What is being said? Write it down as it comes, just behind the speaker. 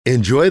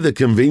Enjoy the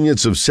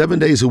convenience of 7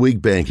 days a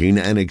week banking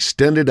and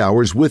extended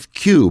hours with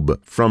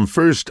Cube from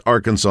First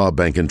Arkansas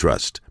Bank and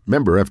Trust.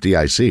 Member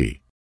FDIC.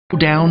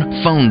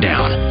 Down, phone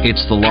down.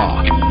 It's the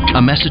law.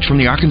 A message from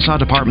the Arkansas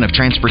Department of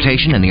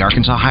Transportation and the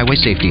Arkansas Highway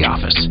Safety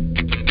Office.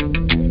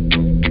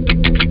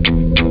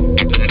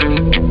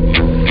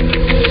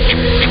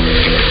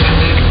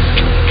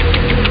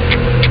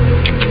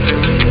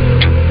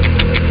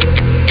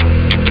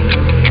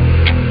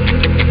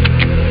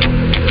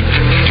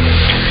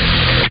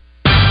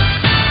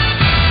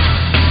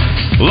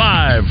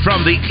 Live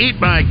from the Eat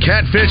My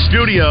Catfish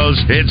studios,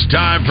 it's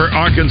time for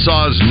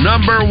Arkansas's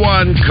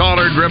 #1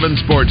 caller-driven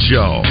sports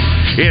show.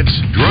 It's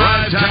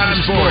Drive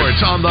Time Sports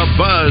on the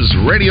Buzz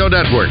Radio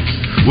Network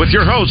with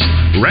your hosts,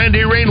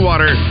 Randy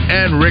Rainwater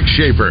and Rick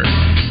Shaeffer.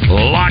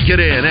 Lock it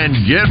in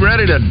and get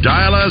ready to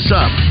dial us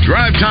up.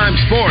 Drive Time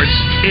Sports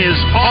is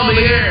on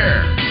the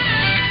air.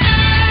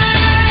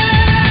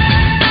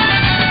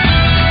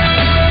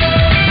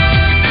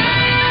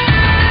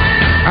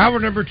 Hour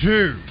number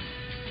 2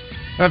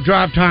 of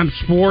Drive Time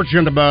Sports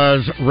on the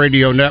Buzz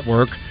Radio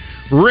Network.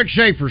 Rick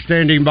Shaeffer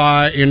standing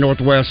by in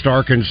Northwest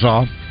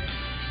Arkansas.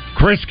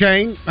 Chris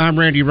Kane, I'm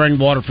Randy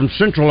Rainwater from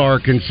Central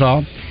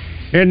Arkansas.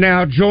 And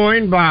now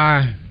joined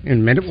by, in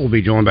a minute, we'll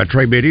be joined by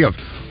Trey Biddy of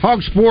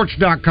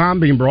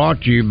hogsports.com, being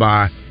brought to you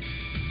by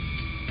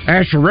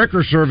Asher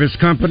Wrecker Service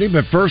Company.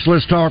 But first,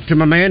 let's talk to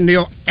my man,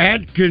 Neil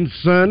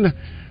Atkinson,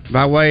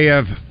 by way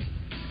of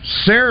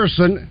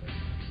Saracen.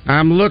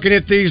 I'm looking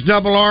at these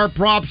double R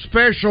prop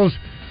specials.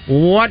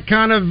 What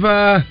kind of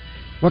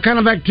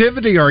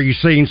activity are you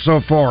seeing so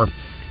far,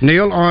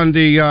 Neil, on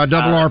the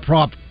double R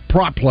prop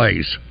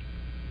plays?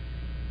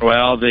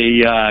 Well,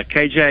 the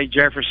KJ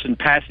Jefferson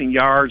passing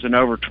yards and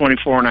over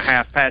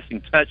 24.5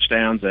 passing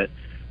touchdowns at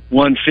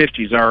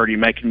 150 is already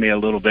making me a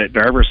little bit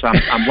nervous.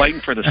 I'm waiting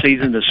for the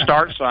season to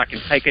start so I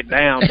can take it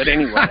down. But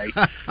anyway,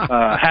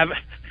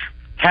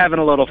 having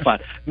a little fun.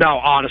 No,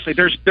 honestly,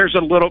 there's been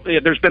a little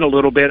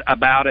bit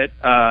about it,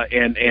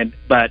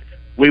 but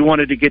we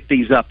wanted to get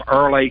these up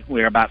early.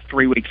 We're about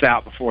 3 weeks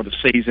out before the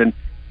season.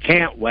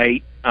 Can't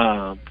wait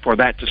for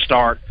that to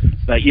start.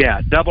 But,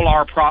 yeah, double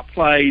R prop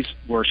plays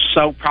were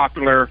so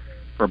popular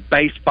for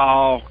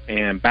baseball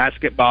and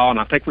basketball, and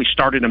I think we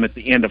started them at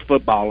the end of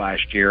football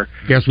last year.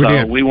 Yes, we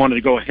did. We wanted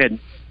to go ahead and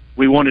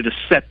we wanted to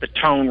set the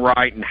tone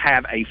right and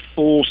have a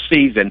full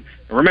season.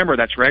 And remember,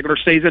 that's regular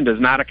season,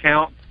 does not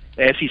account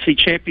the SEC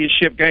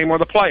championship game or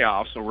the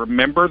playoffs, so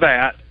remember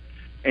that.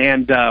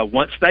 And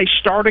once they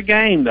start a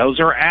game,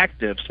 those are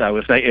active. So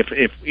if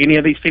any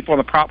of these people on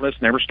the prop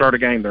list never start a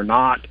game, they're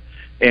not.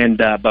 And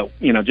but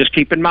just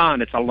keep in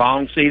mind it's a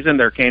long season.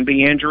 There can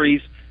be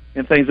injuries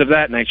and things of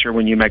that nature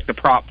when you make the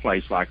prop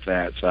plays like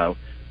that. So,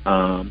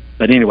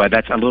 but anyway,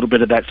 that's a little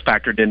bit of that's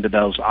factored into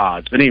those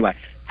odds. But anyway,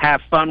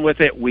 have fun with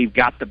it. We've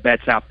got the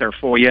bets out there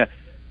for you.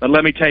 But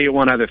let me tell you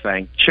one other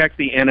thing. Check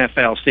the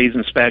NFL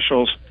season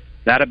specials.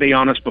 That'll be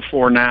on us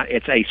before now.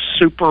 It's a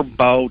Super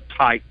Bowl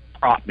type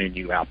prop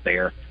menu out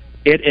there.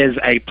 It is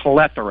a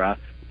plethora.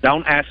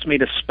 Don't ask me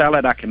to spell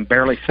it. I can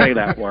barely say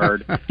that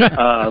word.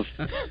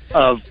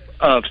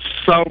 Of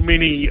so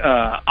many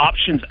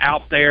options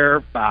out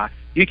there.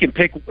 You can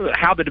pick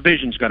how the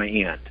division's going to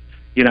end,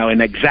 in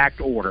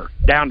exact order,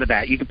 down to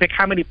that. You can pick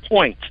how many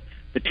points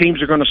the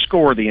teams are going to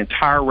score the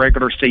entire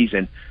regular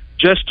season.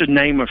 Just to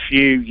name a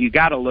few, you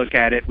got to look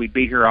at it. We'd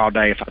be here all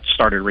day if I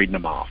started reading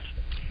them off.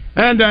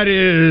 And that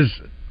is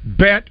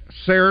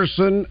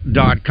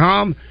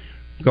BetSaracen.com.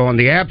 Go on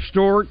the App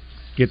Store,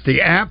 get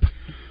the app,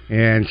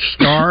 and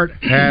start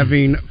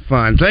having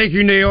fun. Thank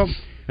you, Neil.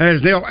 That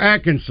is Neil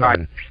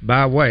Atkinson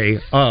by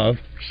way of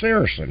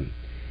Saracen.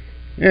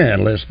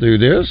 And let's do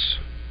this.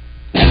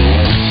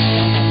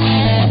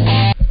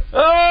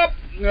 Oh,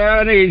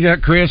 I need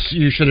Chris,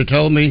 you should have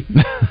told me.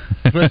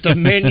 Put the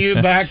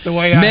menu back the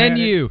way I had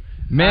it.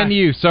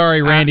 Menu.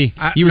 Sorry, Randy.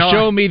 You were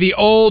showing me the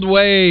old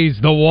ways,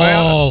 the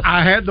wall. Well,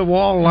 I had the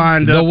wall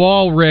lined up. The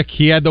wall, Rick.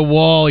 He had the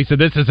wall. He said,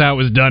 this is how it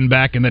was done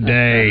back in the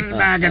day.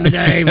 Back in the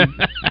day.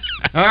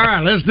 All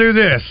right, let's do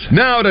this.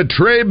 Now to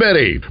Trey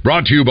Biddy,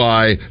 brought to you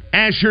by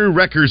Asher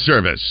Wrecker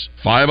Service,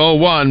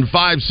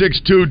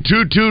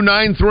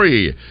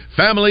 501-562-2293.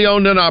 Family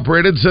owned and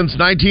operated since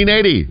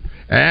 1980.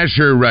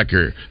 Asher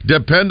Wrecker,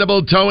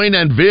 dependable towing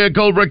and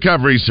vehicle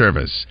recovery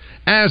service.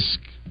 Ask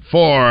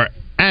for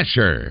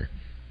Asher.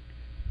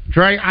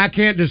 Trey, I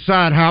can't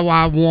decide how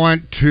I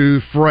want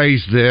to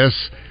phrase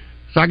this,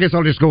 so I guess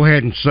I'll just go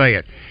ahead and say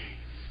it.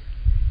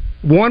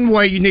 One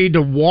way you need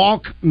to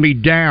walk me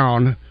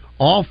down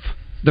off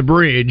the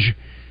bridge,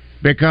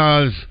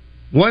 because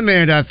one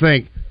minute I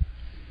think,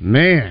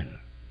 man,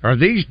 are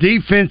these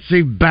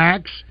defensive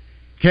backs,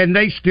 can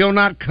they still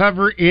not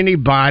cover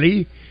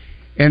anybody?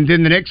 And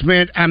then the next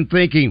minute I'm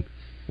thinking,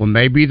 well,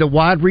 maybe the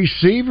wide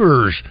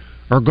receivers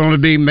are going to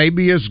be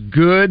maybe as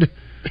good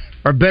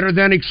or better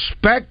than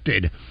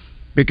expected,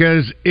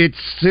 because it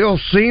still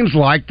seems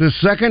like the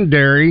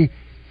secondary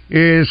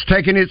is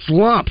taking its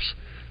lumps.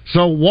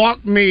 So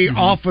walk me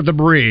off of the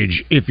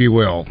bridge, if you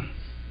will.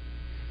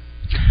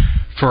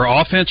 For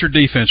offense or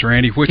defense,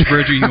 Randy? Which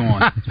bridge are you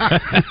on?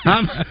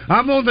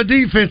 I'm on the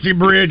defensive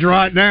bridge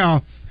right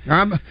now.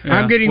 I'm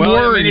getting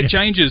worried. I mean,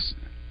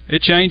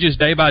 it changes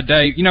day by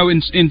day. You know,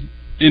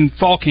 in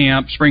fall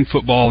camp, spring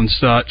football and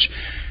such,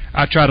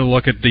 I try to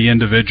look at the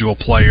individual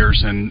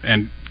players and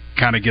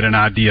kind of get an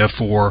idea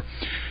for,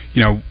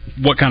 you know,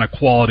 what kind of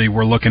quality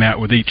we're looking at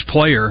with each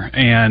player.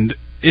 And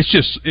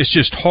it's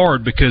just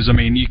hard because, I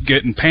mean, you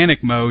get in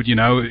panic mode, you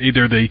know,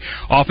 either the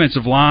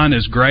offensive line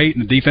is great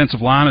and the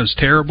defensive line is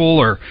terrible,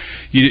 or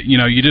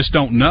you just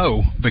don't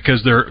know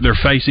because they're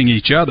facing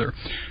each other.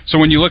 So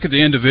when you look at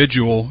the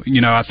individual, you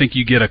know, I think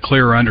you get a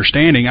clearer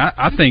understanding.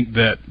 I think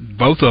that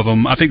both of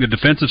them, I think the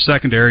defensive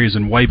secondary is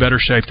in way better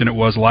shape than it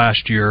was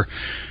last year,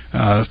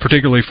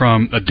 particularly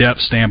from a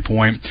depth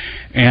standpoint.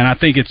 And I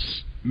think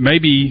it's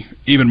maybe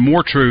even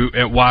more true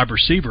at wide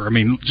receiver. I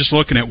mean, just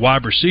looking at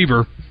wide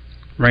receiver,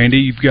 Randy,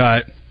 you've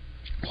got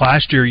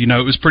last year, you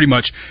know, it was pretty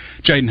much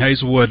Jaden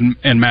Hazelwood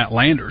and Matt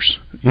Landers,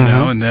 you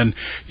know, and then,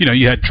 you know,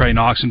 you had Trey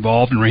Knox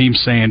involved and Raheem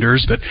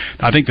Sanders, but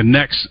I think the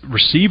next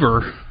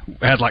receiver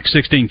had like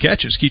 16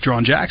 catches,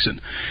 Ketron Jackson.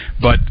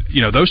 But,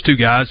 you know, those two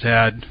guys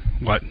had,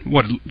 what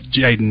did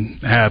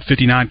Jaden have,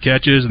 59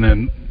 catches, and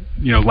then,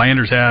 you know,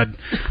 Landers had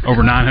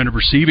over 900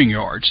 receiving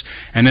yards.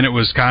 And then it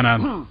was kind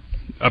of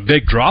a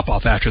big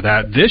drop-off after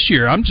that. This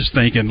year, I'm just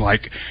thinking,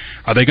 like,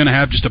 are they going to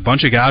have just a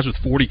bunch of guys with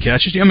 40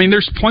 catches? I mean,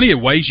 there's plenty of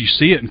ways you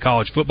see it in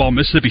college football.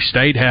 Mississippi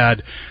State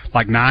had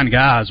like 9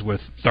 guys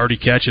with 30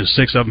 catches.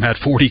 6 of them had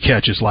 40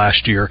 catches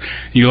last year.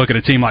 You look at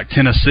a team like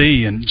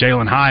Tennessee, and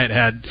Jalen Hyatt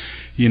had,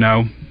 you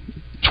know,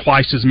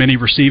 twice as many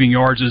receiving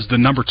yards as the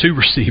number 2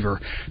 receiver.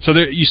 So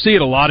there, you see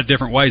it a lot of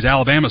different ways.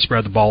 Alabama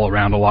spread the ball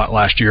around a lot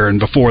last year, and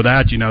before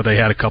that, you know, they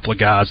had a couple of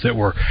guys that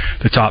were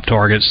the top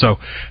targets. So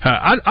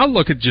I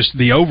look at just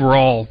the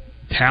overall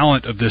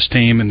talent of this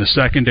team in the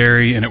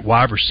secondary and at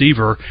wide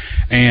receiver,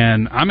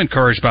 and I'm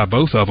encouraged by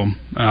both of them,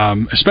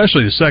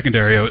 especially the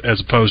secondary as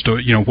opposed to,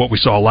 you know, what we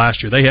saw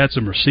last year. They had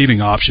some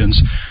receiving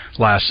options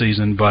last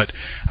season, but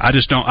I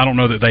don't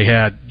know that they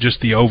had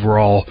just the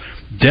overall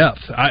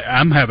depth.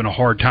 I'm having a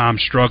hard time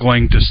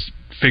struggling to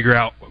figure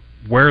out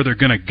where they're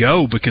going to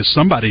go because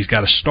somebody's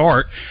got to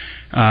start.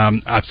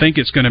 I think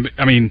it's going to be,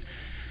 I mean,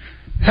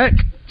 heck,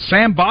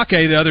 Sam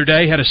Bakke the other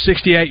day had a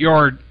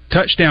 68-yard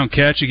touchdown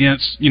catch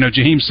against, you know,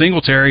 Jaheim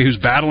Singletary, who's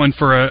battling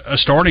for a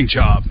starting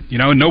job, you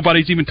know, and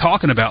nobody's even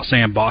talking about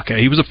Sam Bakke.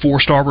 He was a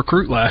 4-star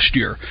recruit last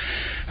year.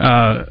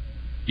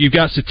 You've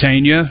got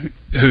Satania,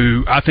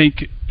 who I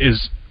think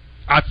is,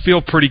 I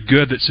feel pretty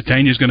good that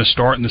Satania is going to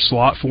start in the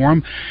slot for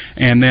him.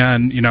 And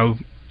then, you know,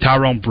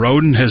 Tyrone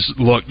Broden has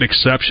looked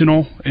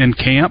exceptional in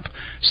camp,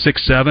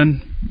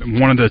 6'7",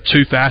 one of the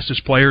 2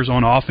 fastest players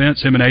on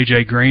offense. Him and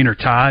A.J. Green are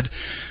tied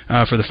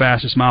for the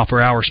fastest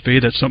mile-per-hour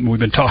speed. That's something we've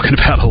been talking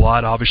about a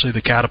lot, obviously,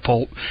 the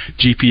catapult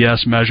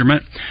GPS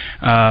measurement.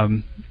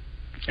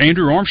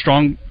 Andrew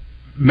Armstrong,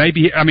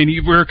 maybe, I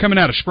mean, we're coming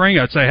out of spring,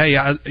 I'd say, hey,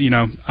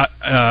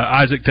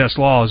 Isaac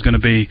TeSlaa is going to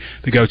be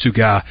the go-to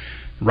guy.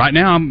 Right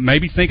now, I'm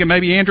maybe thinking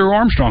Andrew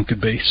Armstrong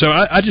could be. So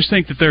I just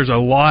think that there's a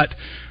lot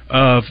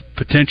of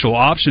potential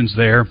options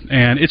there,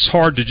 and it's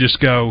hard to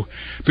just go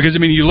because, I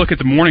mean, you look at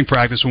the morning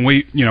practice when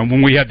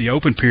we had the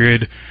open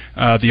period,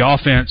 the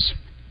offense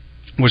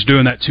was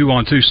doing that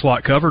 2-on-2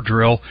 slot cover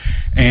drill,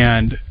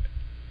 and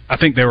I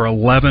think they were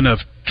 11 of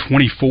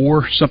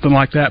 24, something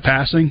like that,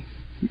 passing.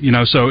 You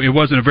know, so it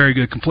wasn't a very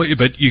good complete,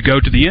 but you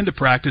go to the end of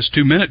practice,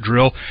 2-minute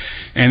drill,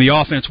 and the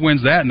offense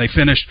wins that, and they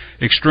finished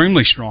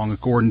extremely strong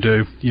according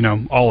to, you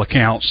know, all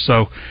accounts.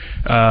 So,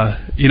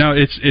 you know,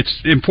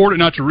 it's important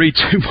not to read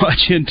too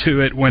much into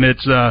it when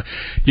it's,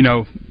 you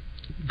know,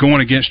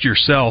 going against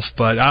yourself.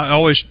 But I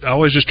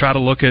always just try to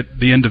look at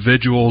the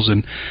individuals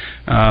and,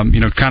 you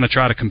know, kind of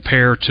try to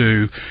compare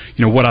to,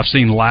 you know, what I've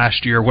seen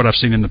last year, what I've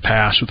seen in the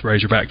past with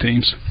Razorback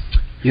teams.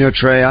 You know,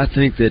 Trey, I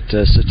think that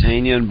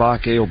Satania and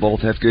Bakke will both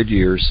have good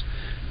years.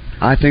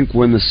 I think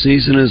when the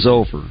season is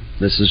over,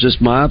 this is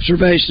just my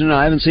observation,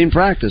 I haven't seen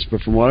practice,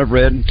 but from what I've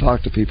read and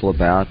talked to people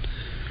about,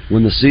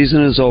 when the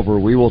season is over,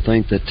 we will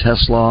think that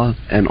TeSlaa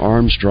and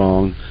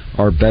Armstrong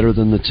are better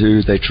than the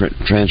 2 they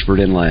transferred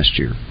in last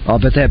year. I'll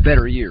bet they have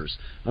better years.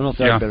 I don't know if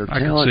they have better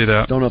talent. I can see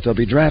that. Don't know if they'll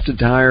be drafted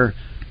higher,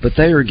 but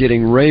they are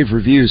getting rave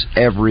reviews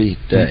every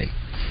day.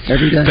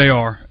 Every day. They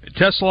are.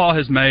 TeSlaa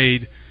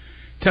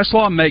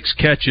makes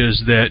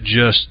catches that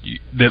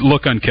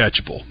look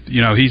uncatchable.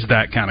 You know, he's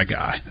that kind of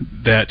guy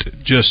that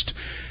just,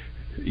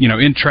 you know,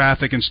 in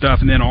traffic and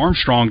stuff. And then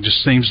Armstrong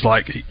just seems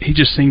like he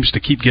just seems to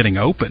keep getting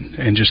open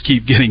and just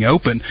keep getting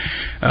open.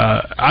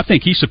 I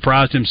think he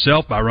surprised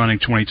himself by running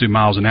 22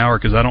 miles an hour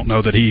because I don't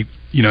know that he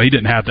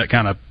didn't have that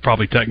kind of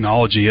probably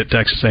technology at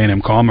Texas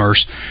A&M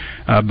Commerce.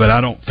 But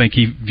I don't think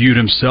he viewed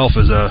himself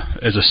as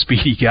a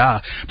speedy guy.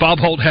 Bob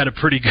Holt had a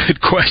pretty good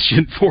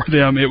question for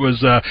them. It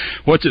was,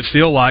 what's it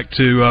feel like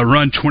to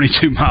run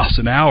 22 miles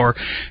an hour?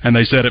 And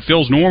they said it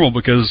feels normal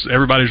because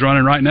everybody's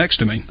running right next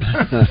to me.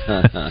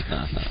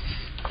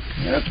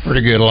 That's a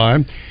pretty good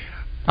line.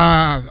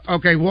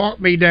 Okay, walk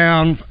me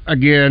down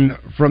again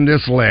from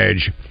this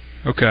ledge.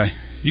 Okay.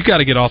 You got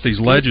to get off these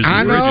ledges.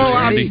 I know,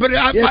 Randy. But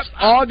it's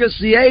August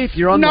the 8th.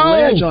 You're on the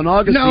ledge on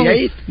August the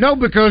 8th. No,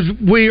 because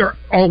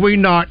are we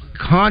not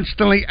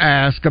constantly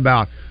asked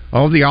about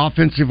the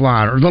offensive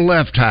line or the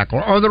left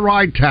tackle or the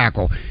right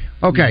tackle?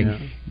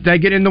 Okay, they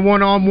get in the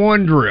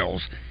one-on-one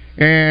drills,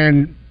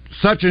 and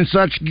such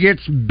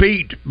gets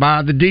beat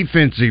by the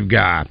defensive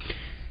guy.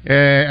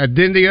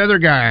 Then the other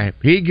guy,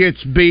 he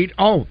gets beat.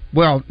 Oh,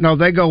 well, no,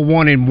 they go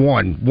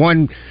 1-1.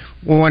 One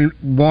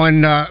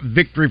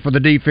victory for the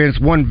defense,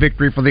 one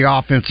victory for the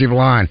offensive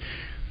line.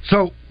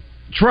 So,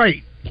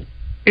 Trey,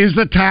 is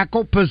the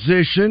tackle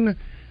position,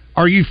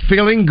 are you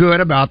feeling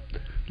good about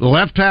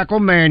left tackle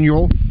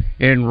Manuel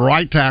and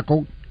right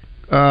tackle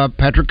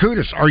Patrick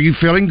Kudus? Are you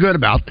feeling good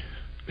about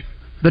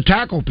the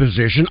tackle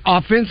position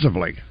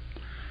offensively?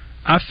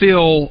 I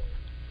feel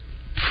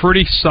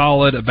pretty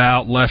solid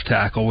about left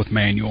tackle with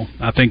Manuel.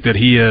 I think that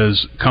he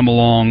has come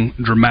along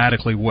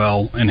dramatically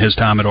well in his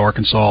time at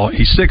Arkansas.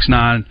 He's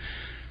 6'9",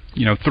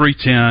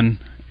 310,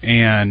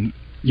 and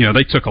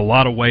they took a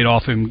lot of weight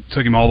off him,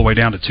 took him all the way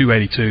down to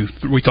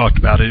 282. We talked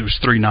about it. It was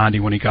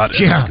 390 when he got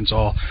to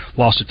Arkansas.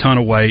 Lost a ton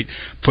of weight,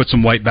 put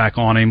some weight back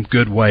on him,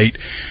 good weight.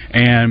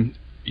 And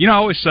I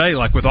always say,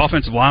 like with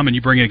offensive linemen,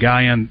 you bring a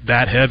guy in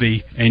that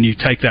heavy and you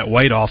take that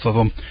weight off of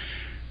them,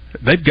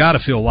 they've got to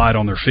feel light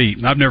on their feet.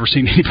 And I've never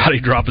seen anybody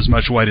drop as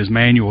much weight as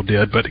Manuel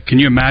did, but can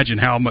you imagine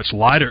how much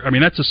lighter? I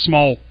mean, that's a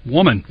small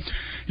woman.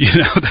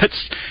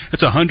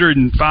 That's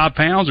 105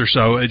 pounds or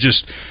so. It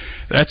just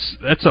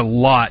that's a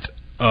lot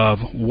of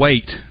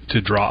weight to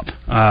drop.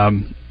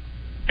 And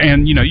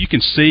you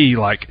can see,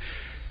 like,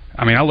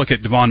 I look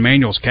at Devon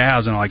Manuel's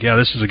calves and I'm like,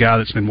 this is a guy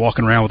that's been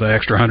walking around with an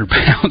extra 100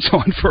 pounds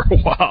on for a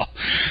while.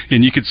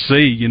 And you could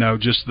see,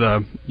 just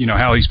the,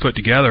 how he's put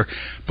together.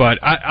 But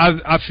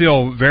I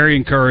feel very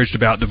encouraged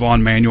about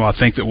Devon Manuel. I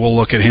think that we'll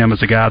look at him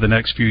as a guy the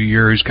next few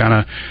years, kind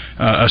of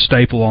a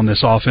staple on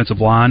this offensive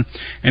line.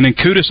 And then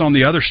Kudus on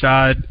the other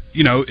side,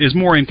 is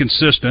more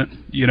inconsistent.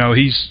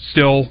 He's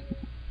still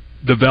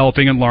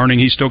developing and learning.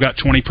 He's still got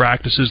 20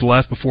 practices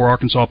left before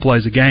Arkansas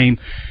plays a game.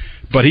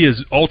 But he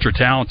is ultra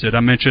talented.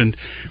 I mentioned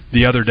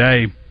the other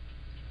day,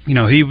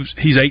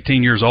 he's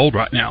 18 years old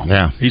right now.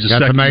 Yeah, he's a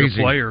second-year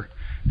player.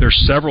 There's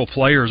several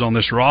players on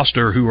this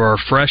roster who are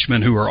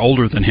freshmen who are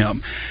older than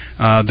him.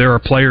 There are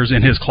players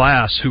in his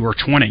class who are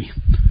 20,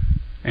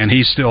 and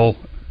he's still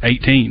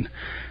 18.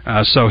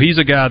 So he's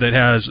a guy that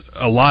has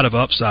a lot of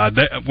upside.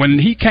 When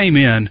he came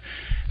in,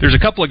 there's a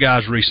couple of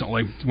guys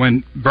recently.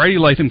 When Brady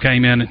Latham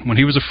came in, when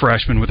he was a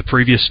freshman with the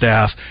previous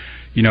staff,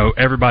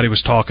 everybody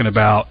was talking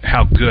about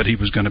how good he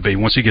was going to be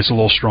once he gets a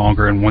little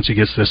stronger and once he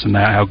gets this and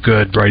that, how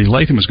good Brady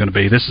Latham is going to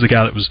be. This is a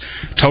guy that was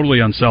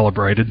totally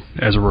uncelebrated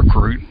as a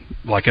recruit,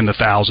 like in the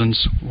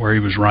thousands where he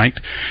was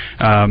ranked.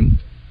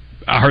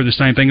 I heard the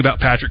same thing about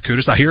Patrick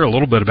Kudus. I hear a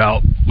little bit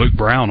about Luke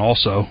Brown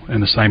also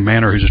in the same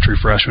manner, who's a true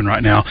freshman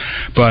right now.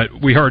 But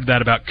we heard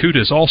that about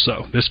Kudus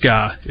also. This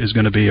guy is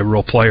going to be a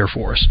real player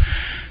for us.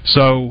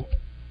 So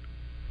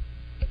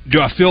do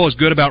I feel as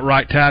good about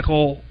right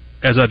tackle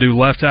as I do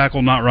left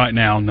tackle? Not right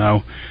now,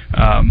 no.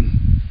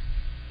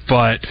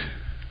 But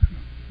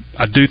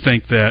I do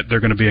think that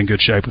they're going to be in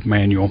good shape with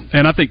Manuel.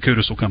 And I think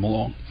Kudus will come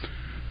along.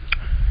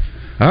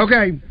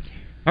 Okay.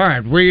 All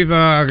right. We've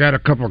got a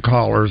couple of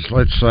callers.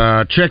 Let's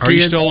check in. Are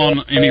you still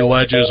on any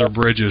ledges or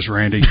bridges,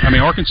 Randy?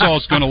 Arkansas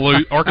is going to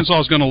lose. Arkansas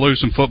is going to lose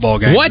some football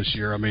games this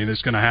year.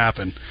 It's going to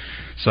happen.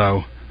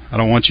 So I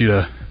don't want you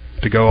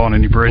to go on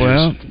any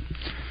bridges.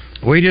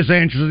 Well, we just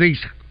answer these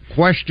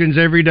questions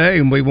every day,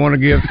 and we want to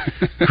give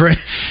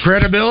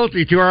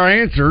credibility to our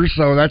answers,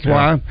 so that's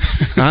why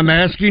I'm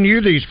asking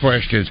you these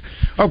questions.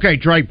 Okay,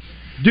 Trey,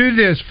 do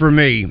this for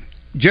me,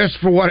 just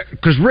for what,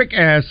 because Rick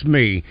asked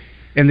me,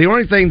 and the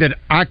only thing that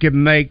I could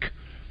make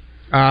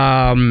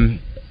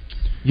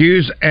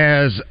use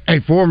as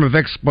a form of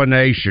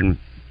explanation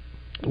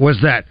was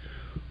that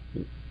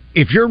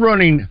if you're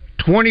running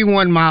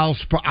 21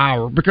 miles per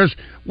hour, because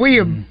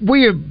we've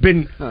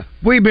been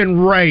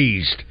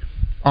raised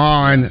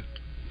on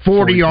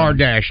 40-yard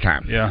dash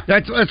time. Yeah,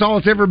 that's all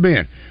it's ever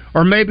been,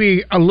 or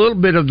maybe a little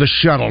bit of the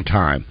shuttle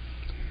time.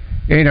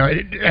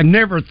 I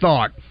never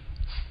thought,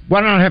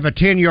 why not have a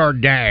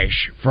 10-yard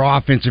dash for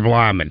offensive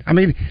linemen?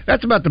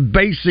 That's about the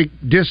basic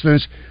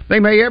distance they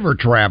may ever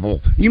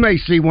travel. You may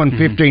see one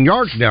 15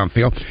 yards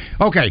downfield.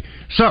 Okay,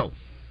 so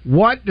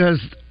what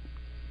does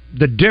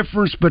the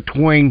difference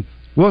between,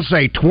 we'll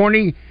say,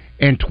 20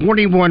 and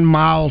 21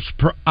 miles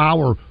per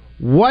hour,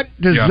 what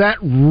does that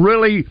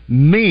really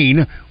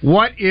mean?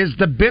 What is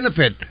the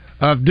benefit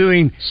of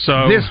doing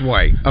this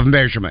way of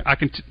measurement? I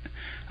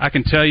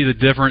can tell you the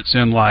difference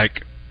in,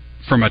 like,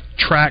 from a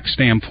track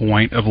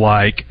standpoint of,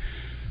 like,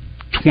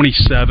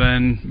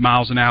 27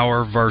 miles an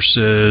hour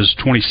versus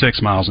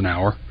 26 miles an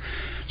hour.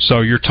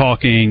 So you're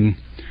talking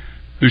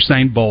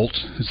Usain Bolt,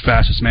 the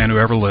fastest man who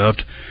ever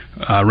lived,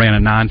 ran a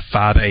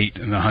 9.58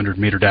 in the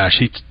 100-meter dash.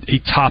 He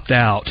topped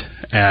out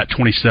at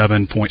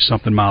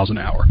 27-point-something miles an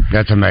hour.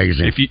 That's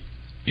amazing.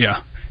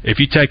 If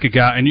you take a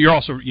guy, and you're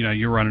also,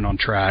 you're running on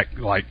track,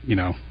 like,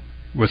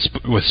 with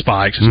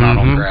spikes. It's not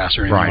on grass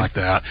or anything like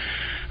that.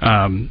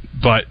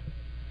 But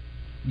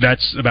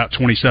that's about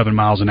 27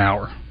 miles an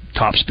hour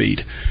top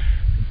speed.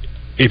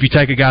 If you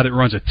take a guy that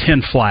runs a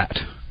 10 flat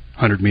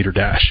 100-meter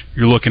dash,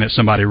 you're looking at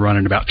somebody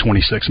running about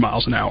 26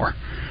 miles an hour.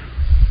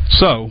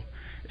 So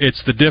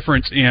it's the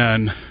difference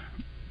in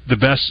the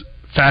best,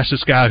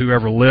 fastest guy who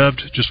ever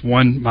lived, just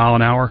 1 mile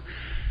an hour,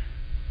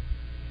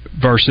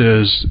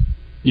 versus,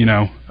 you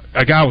know,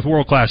 a guy with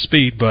world-class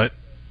speed, but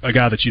a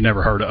guy that you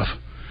never heard of.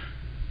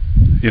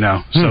 You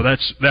know, so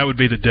that would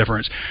be the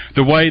difference.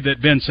 The way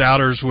that Ben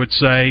Souders would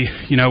say,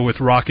 you know,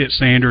 with Rocket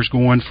Sanders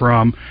going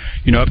from,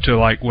 you know, up to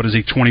like, what is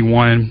he,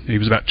 21? He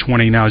was about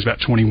 20, now he's about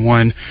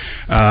 21.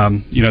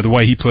 You know, the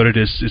way he put it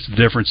is it's the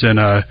difference in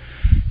a,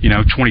 you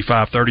know,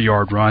 25,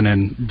 30-yard run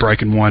and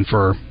breaking one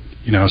for,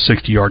 you know, a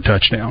 60-yard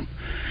touchdown.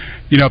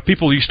 You know,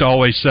 people used to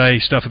always say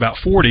stuff about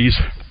 40s.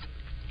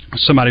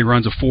 Somebody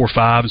runs a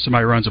 4.5 and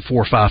somebody runs a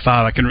 4.55.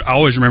 I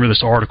always remember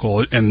this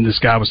article, and this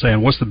guy was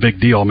saying, "What's the big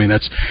deal? I mean,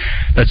 that's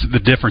the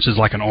difference is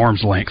like an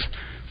arm's length."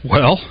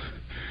 Well,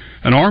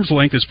 an arm's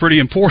length is pretty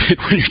important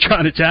when you're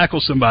trying to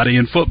tackle somebody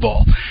in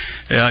football.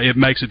 It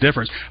makes a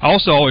difference. I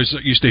also always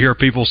used to hear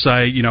people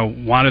say, you know,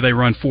 why do they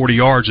run 40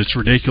 yards? It's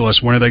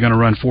ridiculous. When are they going to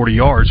run 40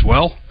 yards?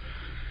 Well,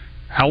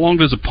 how long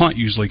does a punt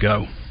usually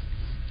go?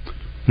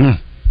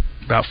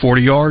 About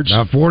 40 yards.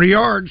 About 40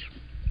 yards.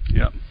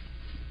 Yep.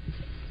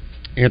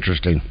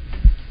 Interesting.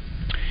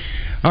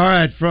 All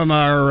right, from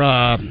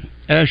our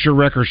Asher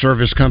Record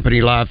Service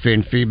Company live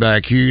fan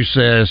feedback, Hugh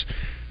says,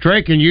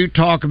 Trey, can you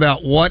talk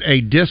about what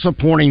a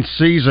disappointing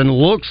season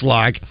looks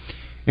like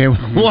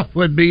and what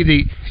would be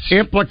the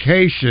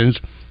implications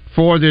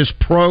for this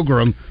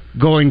program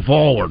going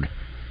forward?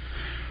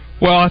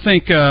 Well, I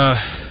think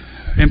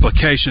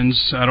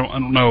implications, I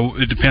don't know,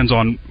 it depends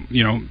on,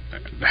 you know,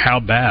 how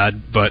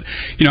bad, but,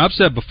 you know, I've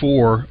said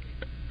before,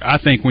 I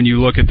think when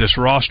you look at this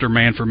roster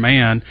man for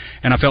man,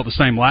 and I felt the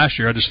same last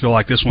year, I just feel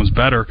like this one's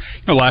better.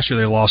 You know, last year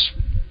they lost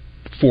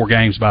 4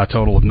 games by a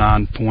total of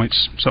 9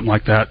 points, something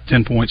like that,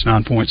 10 points,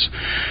 9 points.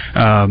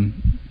 But,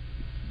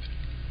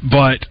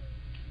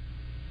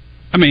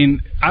 I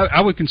mean, I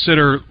would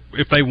consider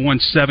if they won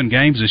 7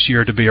 games this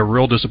year to be a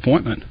real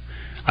disappointment.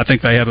 I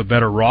think they have a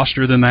better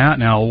roster than that.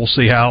 Now, we'll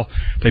see how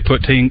they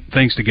put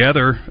things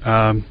together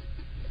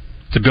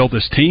to build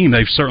this team.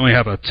 They certainly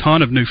have a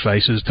ton of new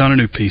faces, a ton of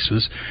new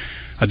pieces.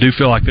 I do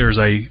feel like there's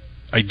a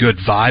good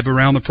vibe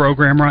around the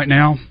program right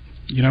now,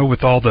 you know,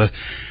 with all the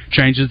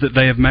changes that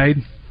they have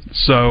made.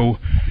 So,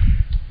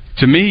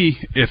 to me,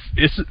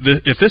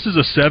 if this is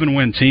a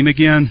 7-win team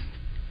again,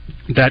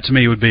 that to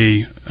me would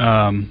be,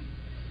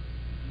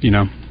 you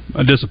know,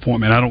 a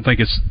disappointment. I don't think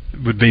it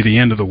would be the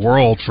end of the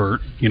world for,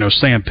 you know,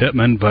 Sam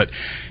Pittman, but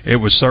it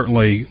would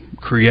certainly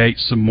create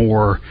some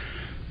more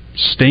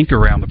stink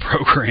around the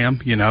program.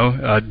 You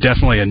know,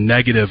 definitely a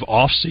negative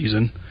off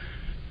season.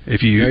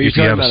 If you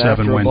have a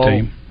 7-win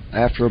team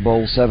after a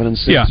bowl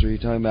 7-6, yeah. Or are you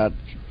talking about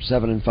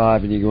 7-5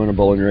 and you go in a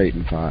bowl and you're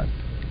 8-5?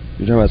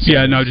 You're talking about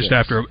 7-6. Just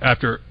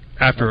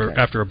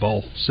after a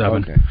bowl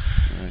 7. Okay.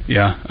 Right.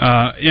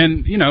 Yeah,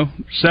 and you know,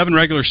 7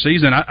 regular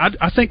season.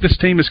 I think this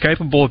team is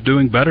capable of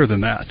doing better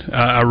than that.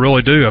 I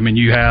really do. I mean,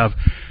 you have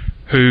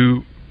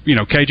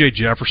KJ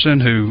Jefferson,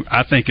 who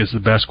I think is the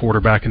best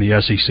quarterback in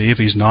the SEC. If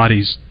he's not,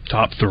 he's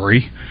top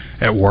 3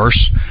 at worst.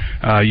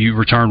 You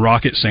return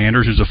Rocket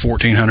Sanders, who's a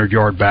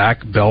 1,400-yard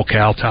back, bell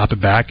cow type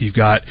of back. You've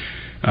got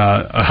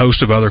a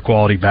host of other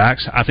quality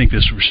backs. I think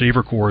this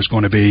receiver core is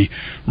going to be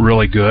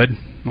really good,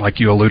 like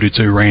you alluded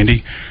to,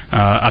 Randy.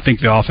 I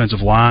think the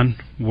offensive line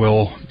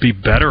will be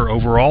better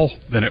overall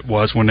than it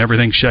was when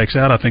everything shakes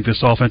out. I think this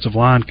offensive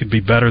line could be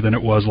better than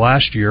it was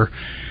last year.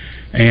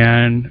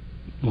 And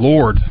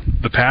Lord,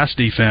 the pass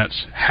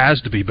defense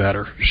has to be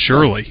better,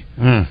 surely.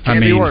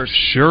 Can't be worse.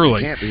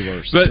 Surely. Can't be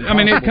worse. But I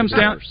mean,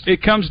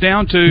 it comes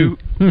down to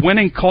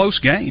winning close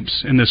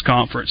games in this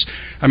conference.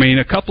 I mean,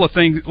 a couple of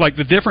things, like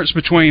the difference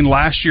between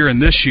last year and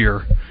this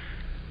year,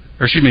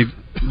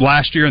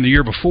 last year and the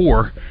year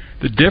before,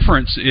 the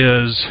difference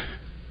is,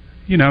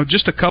 you know,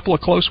 just a couple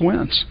of close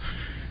wins.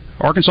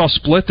 Arkansas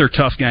split their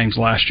tough games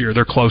last year,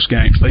 their close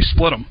games. They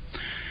split them.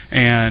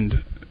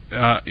 And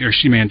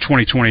in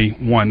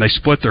 2021, they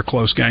split their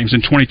close games.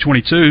 In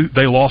 2022,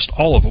 they lost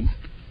all of them.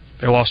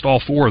 They lost all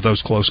 4 of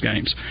those close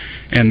games.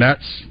 And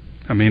that's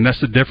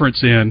the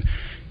difference in,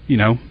 you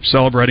know,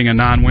 celebrating a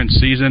 9-win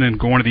season and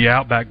going to the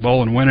Outback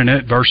Bowl and winning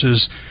it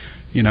versus,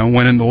 you know,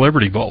 winning the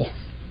Liberty Bowl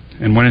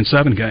and winning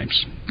 7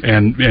 games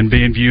and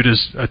being viewed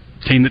as a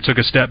team that took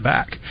a step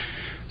back.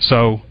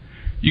 So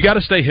you got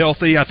to stay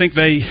healthy. I think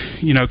they,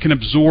 you know, can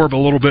absorb a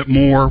little bit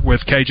more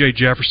with KJ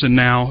Jefferson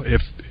now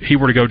if he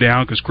were to go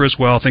down, because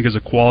Criswell, I think, is a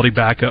quality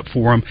backup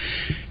for him,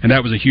 and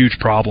that was a huge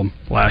problem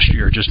last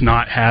year, just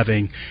not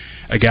having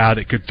a guy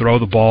that could throw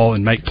the ball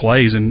and make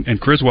plays,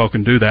 and Criswell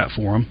can do that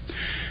for him.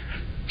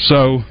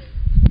 So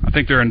I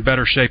think they're in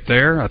better shape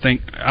there. I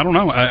think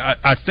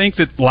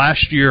that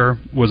last year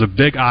was a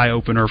big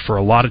eye-opener for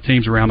a lot of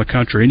teams around the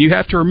country, and you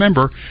have to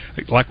remember,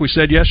 like we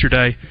said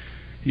yesterday,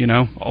 you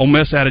know, Ole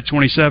Miss added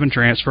 27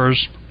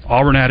 transfers,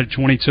 Auburn added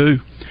 22,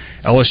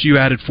 LSU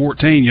added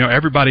 14.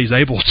 Everybody's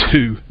able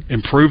to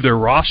improve their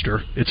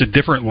roster. It's a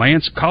different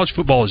landscape. College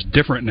football is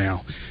different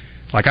now.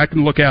 Like, I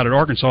can look out at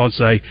Arkansas and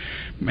say,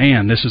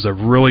 man, this is a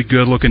really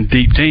good-looking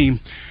deep team.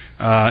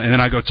 And then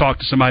I go talk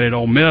to somebody at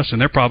Ole Miss,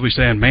 and they're probably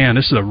saying, man,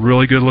 this is a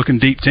really good-looking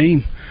deep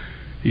team.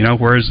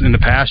 Whereas in the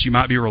past you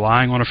might be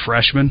relying on a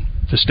freshman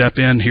to step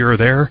in here or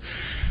there.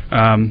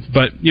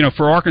 But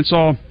for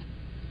Arkansas,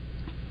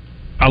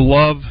 I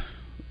love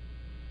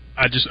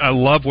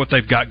what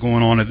they've got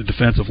going on at the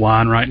defensive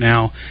line right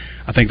now.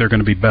 I think they're going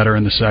to be better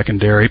in the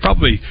secondary.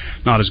 Probably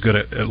not as good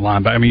at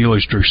linebacker. I mean, you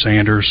lose Drew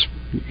Sanders.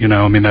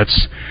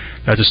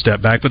 That's a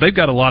step back. But they've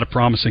got a lot of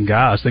promising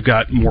guys. They've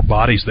got more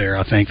bodies there,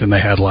 I think, than they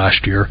had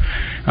last year.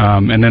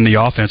 And then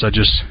the offense,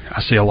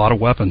 I see a lot of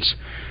weapons.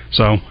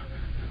 So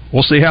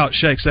we'll see how it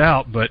shakes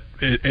out. But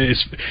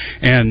it's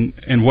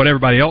and what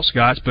everybody else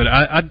got. But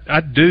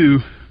I do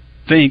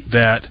think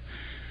that,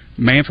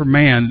 man for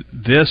man,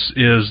 this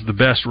is the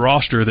best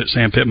roster that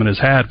Sam Pittman has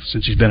had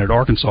since he's been at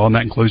Arkansas, and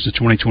that includes the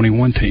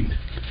 2021 team.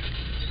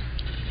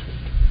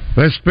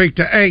 Let's speak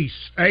to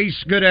Ace.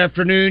 Ace, good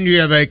afternoon.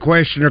 You have a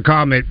question or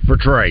comment for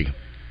Trey?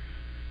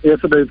 Yes,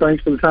 I do.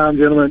 Thanks for the time,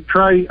 gentlemen.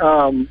 Trey,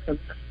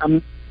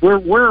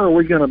 where are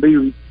we going to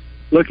be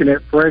looking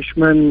at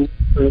freshmen?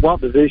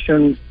 What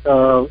positions,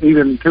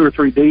 even 2 or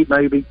 3 deep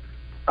maybe,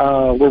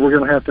 where we're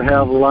going to have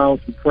rely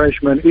on some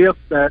freshmen, if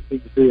that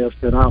exists?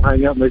 And I'll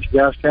hang up and let you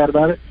guys chat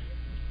about it.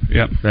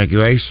 Yep. Thank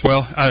you, Ace.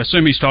 Well, I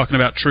assume he's talking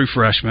about true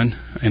freshmen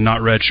and not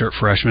redshirt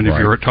freshmen. Right.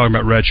 If you're talking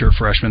about redshirt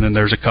freshmen, then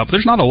there's a couple.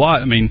 There's not a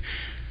lot. I mean,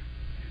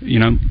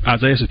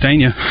 Isaiah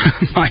Satania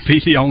might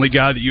be the only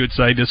guy that you would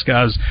say this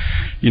guy's,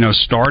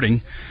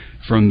 starting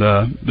from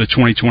the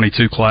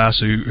 2022 class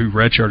who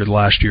redshirted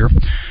last year.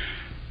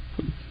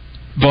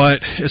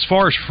 But as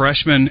far as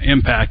freshmen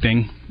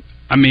impacting,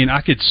 I mean,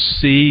 I could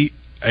see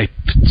a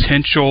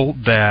potential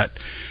that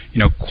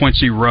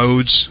Quincy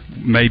Rhodes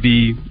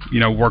maybe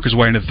work his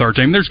way into the third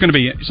team. There's going to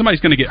be somebody's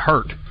going to get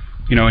hurt,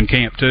 in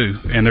camp too,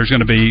 and there's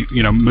going to be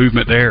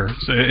movement there.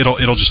 So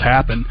it'll just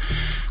happen.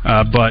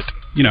 But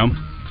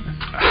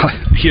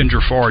Ian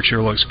Jafar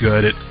sure looks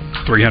good at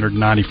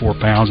 394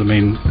 pounds. I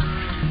mean,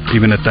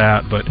 even at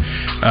that. But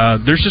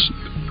there's just,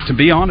 to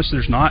be honest,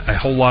 there's not a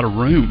whole lot of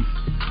room,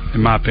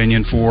 in my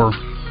opinion, for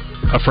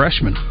a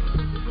freshman.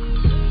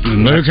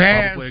 And that's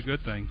probably a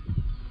good thing.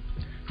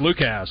 Luke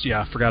has,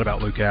 I forgot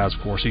about Luke has, of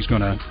course. He's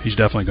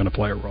definitely going to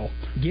play a role.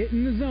 Get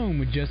in the zone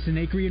with Justin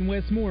Acree and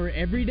Wes Moore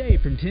every day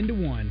from 10 to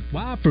 1.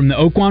 Live from the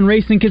Oaklawn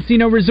Racing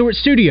Casino Resort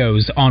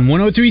Studios on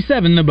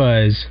 103.7 The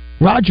Buzz.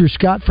 Roger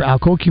Scott for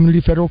Alcoa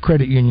Community Federal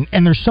Credit Union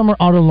and their summer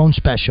auto loan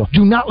special.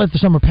 Do not let the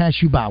summer pass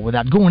you by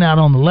without going out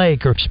on the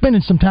lake or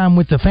spending some time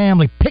with the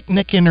family,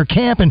 picnicking or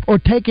camping, or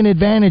taking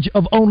advantage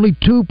of only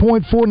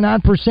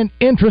 2.49%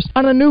 interest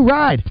on a new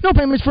ride. No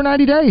payments for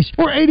 90 days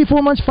or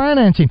 84 months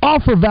financing.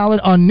 Offer valid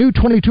on new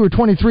 22 or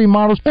 23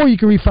 models, or you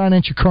can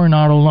refinance your current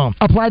auto loan.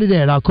 Apply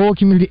today at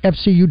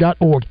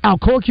alcoacommunityfcu.org.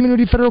 Alcoa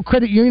Community Federal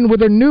Credit Union with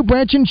their new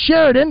branch in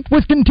Sheridan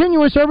with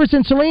continuous service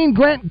in Saline,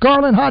 Grant,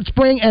 Garland, Hot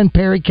Spring, and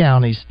Perry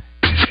counties.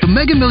 The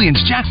Mega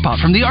Millions jackpot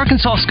from the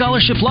Arkansas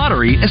Scholarship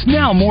Lottery is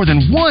now more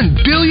than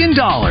 $1 billion.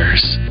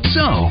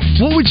 So,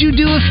 what would you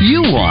do if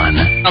you won?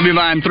 I'll be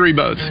buying 3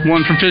 boats.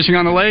 One for fishing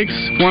on the lakes,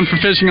 one for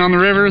fishing on the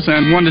rivers,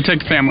 and one to take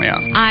the family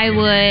out. I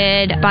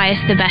would buy us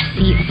the best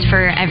seats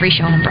for every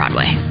show on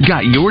Broadway.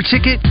 Got your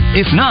ticket?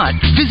 If not,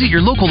 visit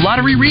your local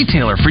lottery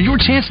retailer for your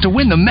chance to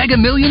win the Mega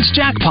Millions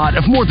jackpot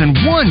of more than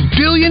 $1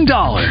 billion.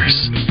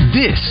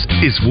 This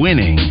is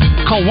winning.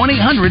 Call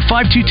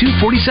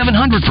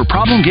 1-800-522-4700 for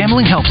Problem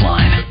Gambling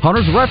Helpline.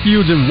 Hunter's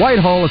Refuge in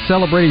Whitehall is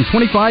celebrating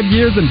 25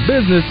 years in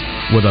business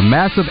with a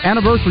massive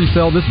anniversary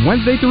sale this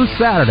Wednesday through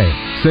Saturday.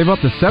 Save up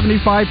to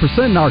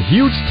 75% in our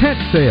huge tent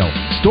sale.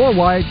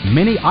 Store-wide,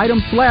 many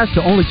items slashed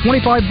to only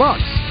 $25.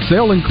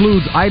 Sale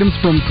includes items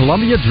from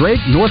Columbia,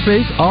 Drake, North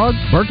Face, UGG,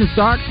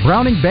 Birkenstock,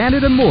 Browning,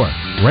 Bandit, and more.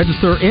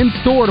 Register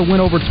in-store to win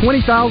over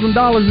 $20,000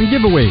 in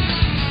giveaways.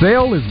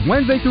 Sale is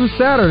Wednesday through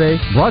Saturday,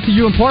 brought to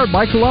you in part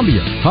by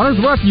Columbia. Hunter's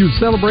Refuge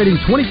celebrating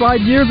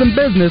 25 years in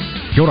business.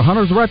 Go to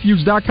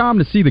huntersrefuge.com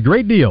to see the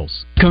great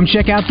deals. Come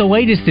check out the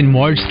latest in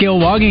large-scale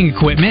logging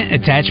equipment,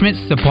 attachments,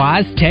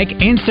 supplies, tech,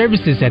 and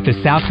services at the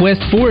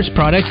Southwest Forest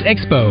Products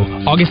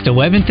Expo, August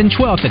 11th and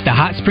 12th at the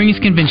Hot Springs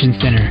Convention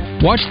Center.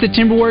 Watch the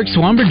Timberworks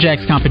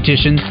Lumberjacks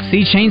competition,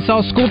 see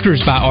chainsaw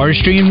sculptures by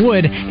Artistry and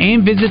Wood,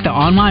 and visit the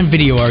online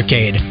video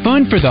arcade.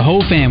 Fun for the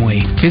whole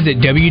family. Visit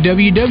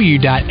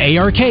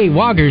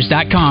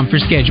www.arkwalgers.com for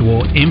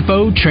schedule,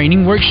 info,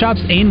 training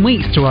workshops, and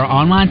links to our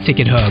online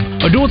ticket hub.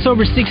 Adults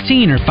over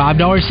 16 are $5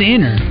 to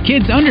enter.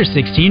 Kids under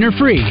 16 are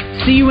free.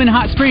 See you in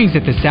Hot Springs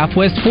at the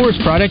Southwest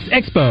Forest Products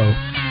Expo.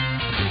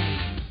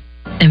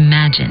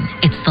 Imagine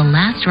it's the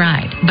last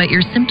ride, but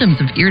your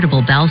symptoms of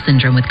irritable bowel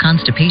syndrome with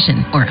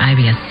constipation, or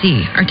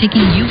IBS-C, are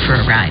taking you for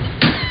a ride.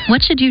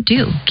 What should you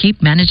do?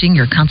 Keep managing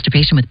your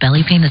constipation with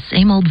belly pain the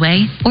same old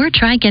way? Or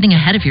try getting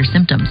ahead of your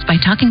symptoms by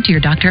talking to your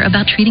doctor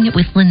about treating it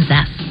with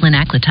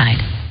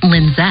linaclotide.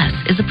 Linzess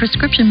is a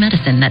prescription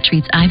medicine that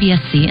treats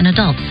IBS-C in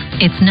adults.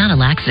 It's not a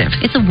laxative.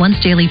 It's a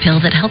once-daily pill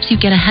that helps you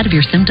get ahead of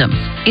your symptoms.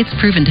 It's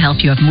proven to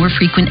help you have more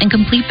frequent and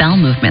complete bowel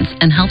movements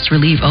and helps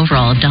relieve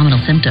overall abdominal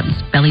symptoms,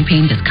 belly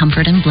pain,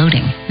 discomfort, and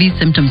bloating. These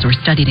symptoms were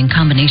studied in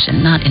combination,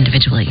 not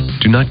individually.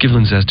 Do not give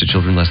Linzess to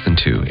children less than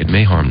 2. It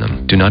may harm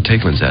them. Do not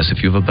take Linzess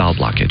if you have a bowel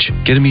blockage.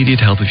 Get immediate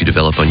help if you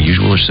develop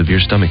unusual or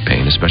severe stomach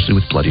pain, especially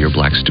with bloody or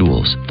black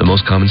stools. The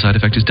most common side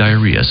effect is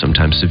diarrhea,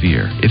 sometimes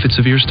severe. If it's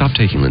severe, stop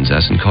taking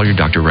Linzess and call your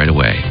doctor right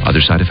away.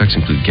 Other side effects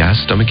include gas,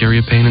 stomach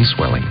area pain, and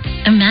swelling.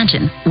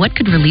 Imagine, what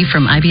could relief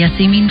from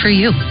IBS-C mean for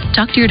you?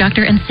 Talk to your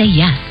doctor and say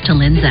yes to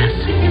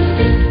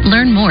Linzess.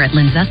 Learn more at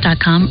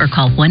linzess.com or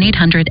call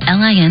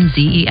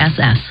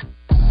 1-800-LINZESS.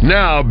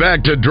 Now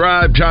back to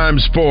Drive Time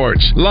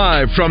Sports,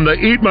 live from the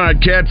Eat My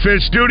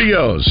Catfish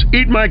studios.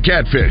 Eat My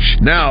Catfish,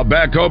 now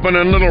back open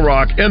in Little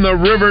Rock in the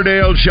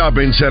Riverdale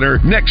Shopping Center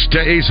next to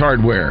Ace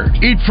Hardware.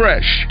 Eat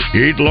fresh,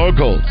 eat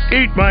local,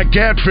 Eat My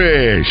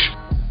Catfish.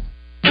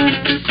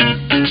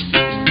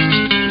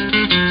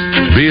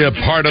 Be a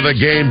part of the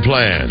game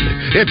plan.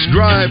 It's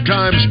Drive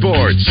Time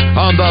Sports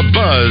on the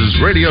Buzz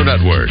Radio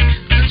Network.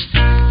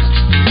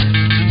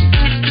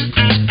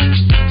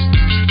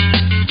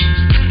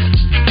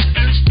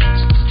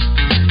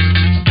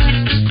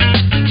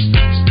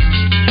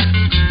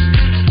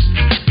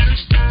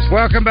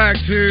 Welcome back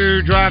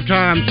to Drive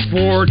Time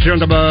Sports on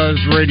the Buzz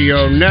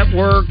Radio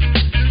Network.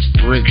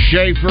 Rick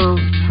Shaeffer,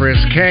 Chris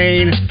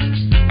Kane.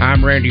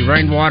 I'm Randy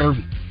Rainwater.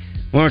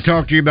 I want to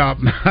talk to you about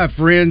my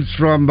friends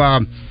from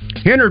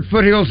Hennard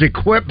Foothills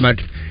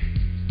Equipment.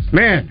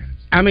 Man,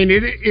 I mean,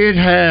 it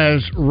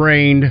has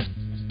rained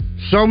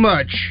so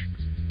much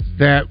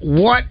that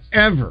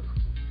whatever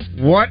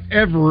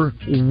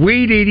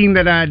weed eating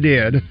that I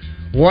did,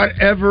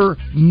 whatever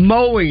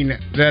mowing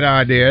that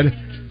I did,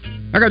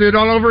 I got to do it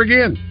all over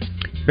again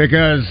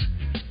because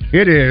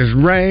it is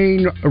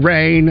rain,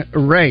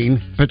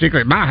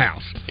 particularly at my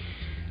house.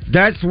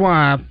 That's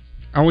why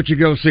I want you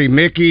to go see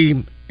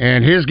Mickey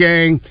and his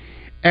gang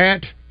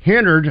at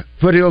Hennard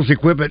Foothills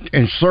Equipment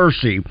in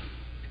Searcy,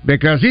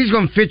 because he's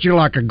going to fit you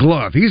like a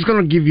glove. He's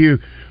going to give you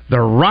the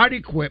right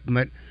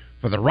equipment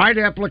for the right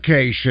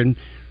application.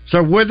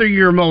 So whether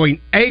you're mowing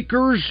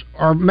acres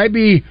or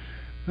maybe,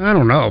 I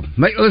don't know,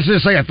 let's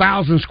just say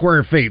 1,000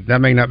 square feet, that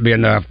may not be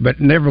enough,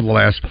 but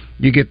nevertheless,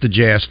 you get the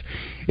gist,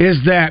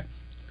 is that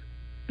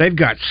they've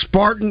got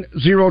Spartan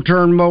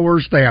zero-turn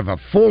mowers. They have a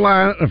full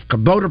line of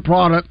Kubota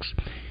products.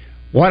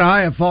 What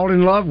I have fallen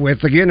in love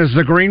with, again, is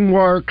the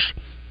Greenworks.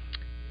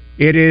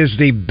 It is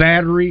the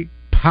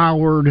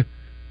battery-powered.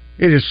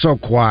 It is so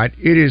quiet.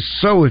 It is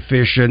so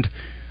efficient.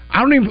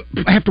 I don't even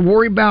have to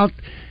worry about,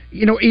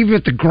 even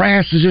if the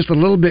grass is just a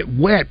little bit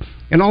wet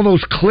and all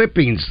those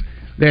clippings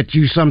that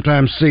you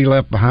sometimes see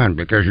left behind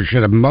because you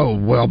should have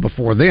mowed well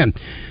before then.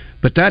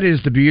 But that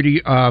is the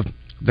beauty of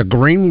the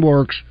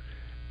Greenworks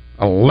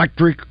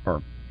electric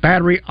or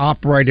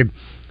battery-operated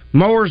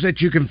mowers that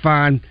you can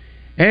find.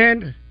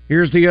 And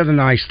here's the other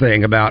nice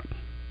thing about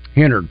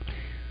Hennard.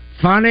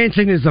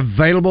 Financing is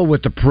available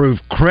with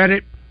approved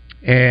credit,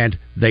 and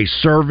they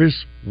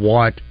service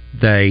what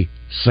they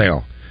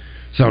sell.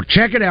 So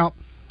check it out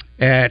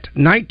at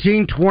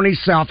 1920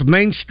 South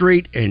Main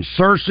Street in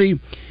Searcy.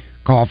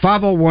 Call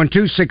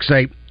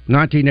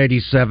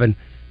 501-268-1987.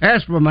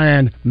 Ask my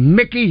man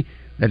Mickey.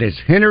 That is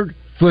Hennard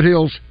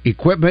Foothills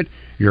Equipment,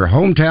 your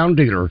hometown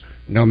dealer,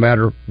 no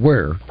matter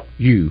where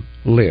you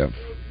live.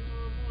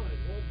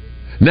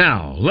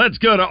 Now, let's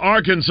go to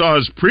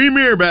Arkansas's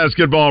premier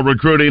basketball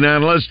recruiting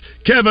analyst,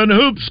 Kevin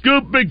Hoop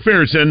Scoop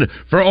McPherson,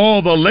 for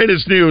all the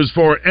latest news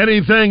for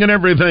anything and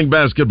everything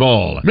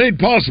basketball. Made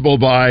possible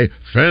by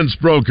Fence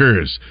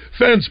Brokers.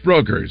 Fence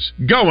Brokers,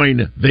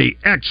 going the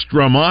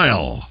extra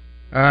mile.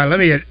 Let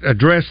me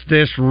address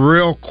this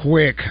real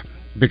quick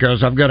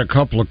because I've got a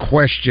couple of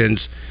questions.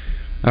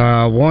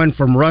 One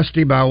from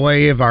Rusty by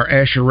way of our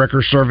Asher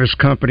Record Service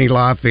Company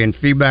Life in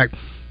feedback.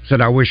 Said,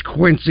 I wish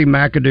Quincy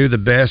McAdoo the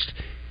best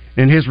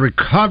in his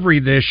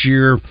recovery this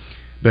year,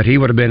 but he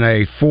would have been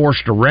a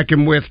force to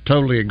reckon with.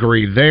 Totally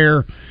agree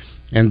there.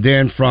 And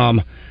then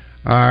from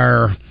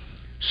our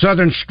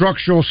Southern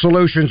Structural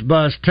Solutions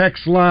Buzz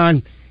text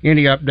line,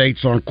 any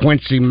updates on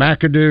Quincy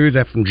McAdoo?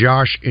 That from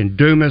Josh in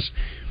Dumas.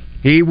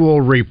 He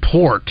will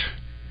report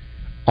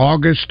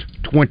August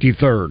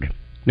 23rd.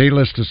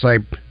 Needless to say,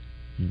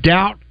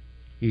 doubt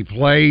he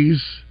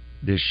plays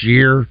this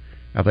year.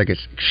 I think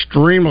it's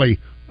extremely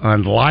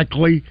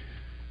unlikely.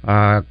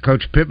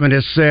 Coach Pittman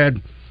has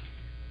said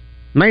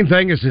main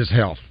thing is his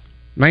health.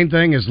 Main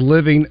thing is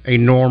living a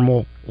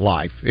normal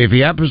life. If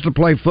he happens to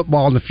play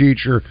football in the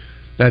future,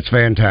 that's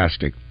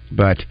fantastic.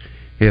 But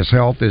his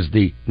health is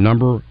the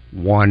number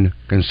one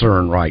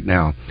concern right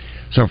now.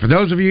 So for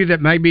those of you that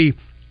may be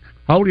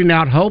holding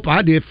out hope,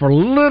 I did for a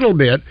little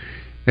bit,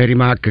 that he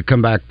could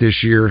come back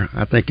this year,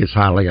 I think it's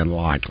highly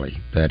unlikely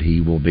that he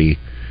will be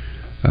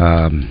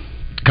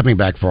coming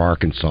back for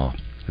Arkansas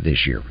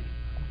this year.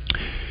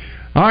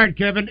 All right,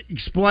 Kevin,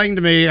 explain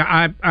to me.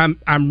 I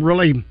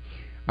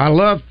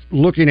love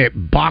looking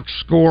at box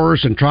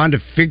scores and trying to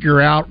figure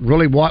out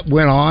really what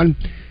went on,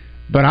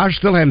 but I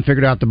still haven't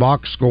figured out the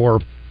box score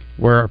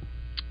where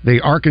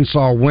the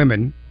Arkansas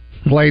women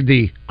played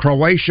the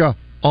Croatia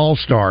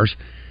All-Stars.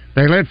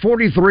 They led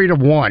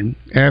 43-1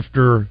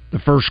 after the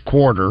first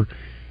quarter,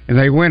 and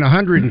they went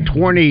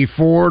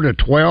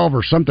 124-12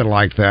 or something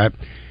like that.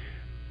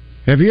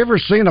 Have you ever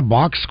seen a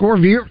box score?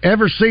 Have you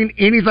ever seen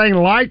anything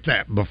like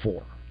that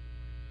before?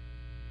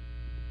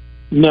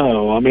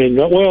 No,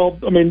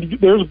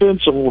 there's been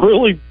some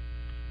really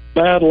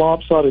bad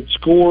lopsided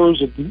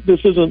scores.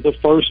 This isn't the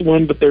first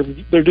one, but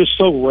they're just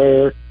so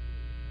rare.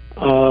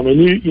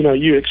 And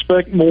you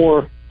expect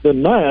more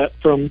than that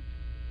from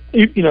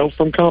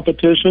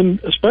competition,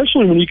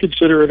 especially when you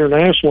consider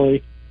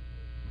internationally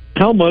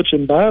how much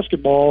in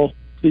basketball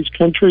these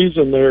countries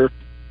and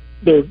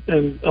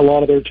and a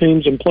lot of their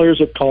teams and players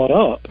have caught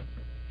up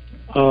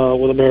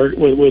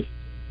with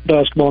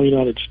basketball in the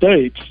United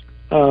States.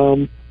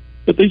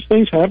 But these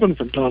things happen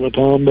from time to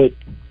time. But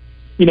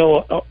when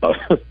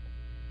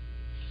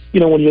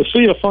you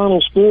see a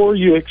final score,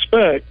 you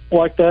expect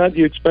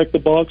the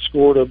box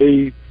score to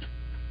be,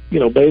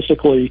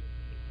 basically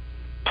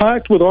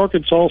packed with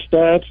Arkansas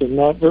stats and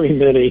not very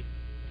many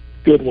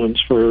good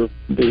ones for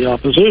the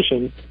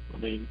opposition.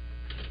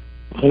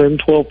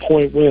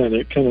 112-point win.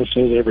 It kind of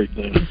says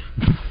everything.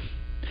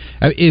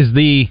 Is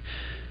the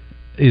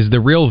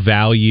real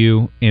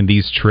value in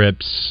these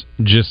trips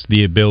just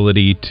the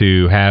ability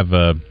to have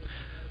a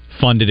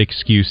funded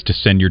excuse to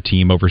send your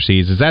team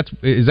overseas? Is that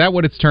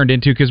what it's turned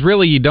into? Because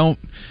really, you don't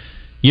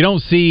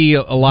see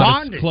a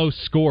lot of close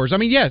scores.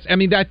 Yes.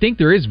 I think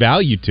there is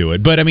value to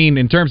it, but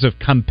in terms of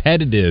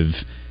competitive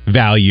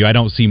value, I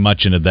don't see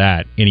much into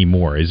that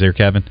anymore. Is there,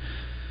 Kevin?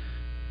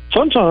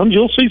 Sometimes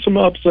you'll see some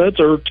upsets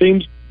or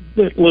teams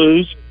that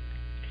lose.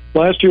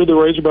 Last year, the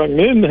Razorback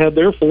men had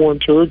their foreign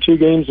tour, 2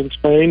 games in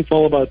Spain,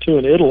 followed by 2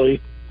 in Italy.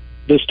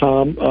 This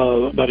time,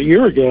 about a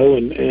year ago,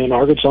 and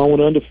Arkansas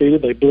went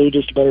undefeated. They blew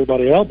just about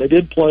everybody out. They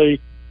did play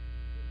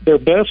their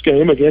best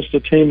game against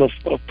a team of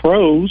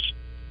pros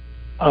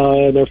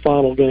in their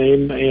final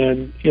game,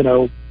 and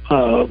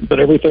but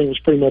everything was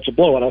pretty much a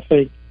blowout. I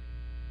think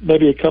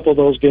maybe a couple of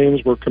those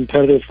games were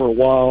competitive for a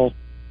while.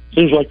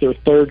 Seems like their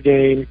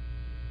second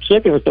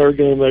or third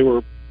game, they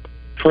were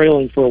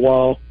trailing for a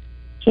while.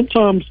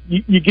 Sometimes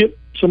you get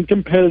some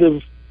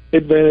competitive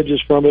advantages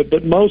from it,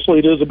 but mostly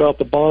it is about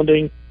the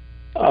bonding,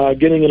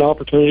 getting an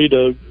opportunity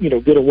to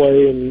get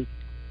away and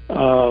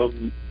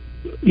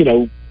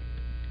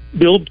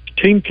build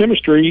team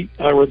chemistry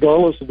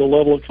regardless of the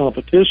level of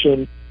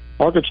competition.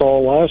 Arkansas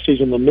last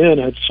season, the men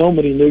had so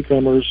many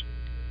newcomers,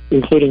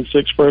 including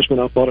 6 freshmen.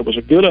 I thought it was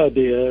a good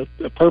idea,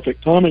 a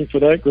perfect timing for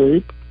that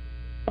group,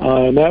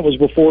 and that was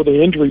before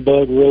the injury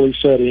bug really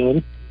set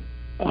in.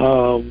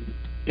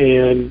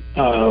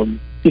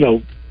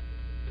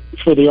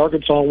 For the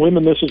Arkansas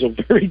women, this is a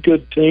very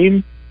good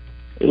team.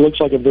 It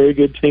looks like a very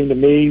good team to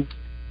me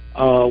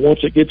once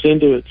it gets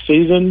into its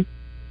season.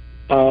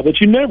 But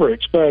you never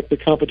expect the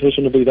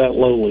competition to be that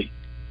lowly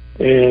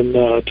and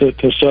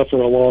to suffer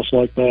a loss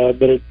like that.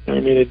 But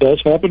it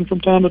does happen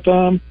from time to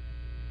time.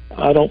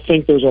 I don't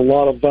think there's a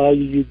lot of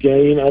value you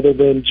gain other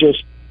than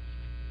just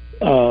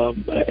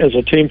as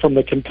a team from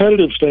the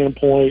competitive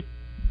standpoint,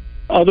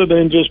 other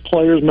than just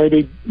players,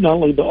 maybe not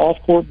only the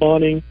off-court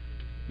bonding,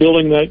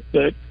 building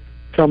that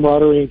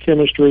camaraderie and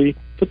chemistry,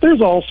 but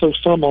there's also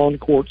some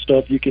on-court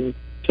stuff you can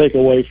take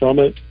away from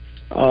it.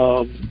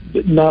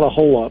 Not a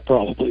whole lot,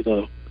 probably,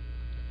 though.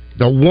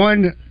 The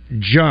one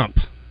jump,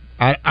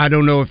 I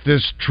don't know if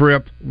this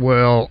trip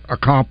will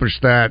accomplish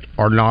that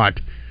or not.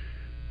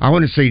 I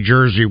want to see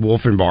Jersey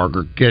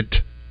Wolfenbarger get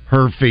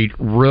her feet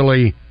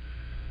really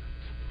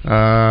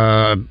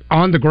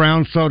on the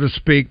ground, so to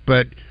speak,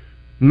 but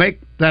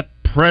make that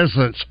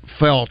presence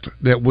felt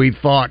that we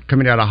thought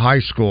coming out of high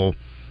school.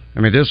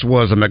 This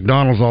was a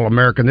McDonald's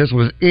All-American. This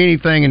was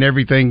anything and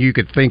everything you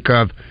could think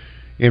of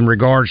in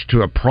regards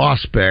to a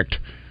prospect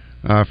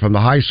from the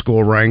high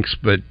school ranks,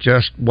 but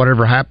just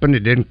whatever happened,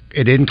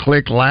 it didn't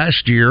click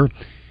last year,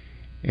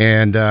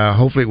 and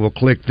hopefully it will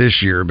click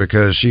this year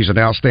because she's an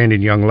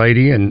outstanding young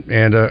lady and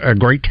a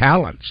great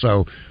talent.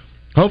 So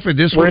hopefully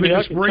this will be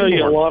the springboard. I can tell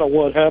you a lot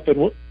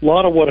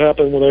of what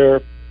happened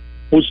there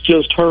was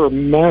just her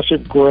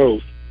massive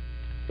growth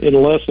in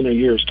less than a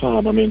year's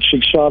time. She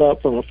shot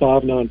up from a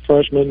 5'9"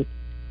 freshman.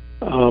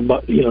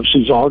 But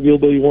she's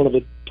arguably one of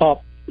the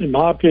top, in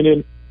my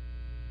opinion.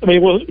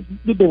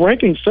 The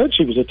rankings said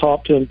she was a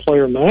top 10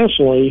 player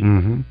nationally.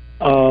 Mm-hmm.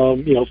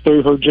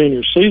 Through her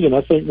junior season.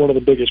 I think one of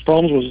the biggest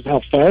problems was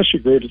how fast she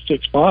grew to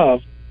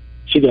 6'5".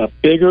 She got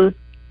bigger,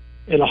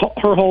 and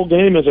her whole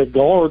game as a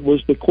guard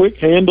was the quick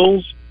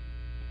handles,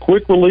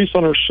 quick release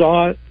on her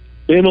shot,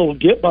 being able to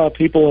get by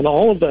people, and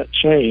all of that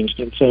changed.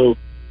 And so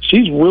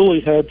she's really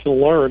had to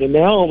learn. And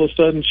now all of a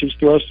sudden she's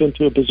thrust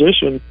into a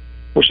position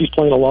where she's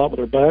playing a lot with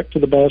her back to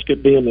the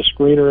basket, being the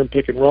screener and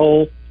pick and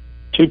roll,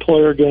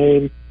 2-player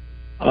game.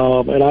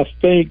 And I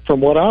think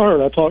from what I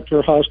heard, I talked to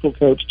her high school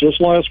coach just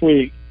last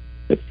week,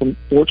 from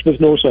Fort Smith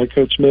Northside,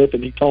 Coach Smith,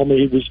 and he told me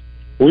he was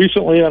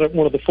recently at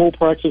one of the full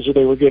practices that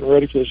they were getting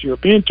ready for this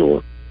European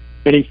tour,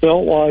 and he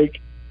felt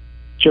like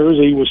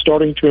Jersey was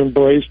starting to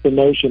embrace the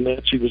notion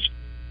that she was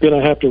going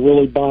to have to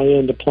really buy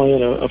into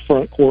playing a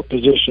front court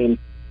position,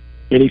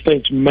 and he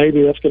thinks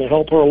maybe that's going to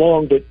help her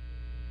along. But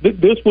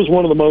this was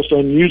one of the most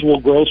unusual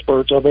growth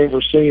spurts I've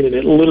ever seen, and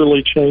it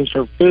literally changed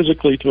her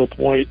physically to a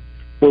point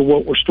where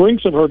what were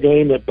strengths of her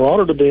game that brought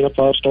her to being a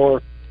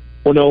 5-star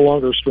were no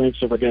longer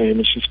strengths of her game.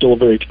 And she's still a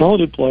very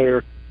talented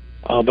player,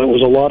 but it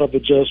was a lot of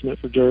adjustment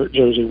for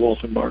Josie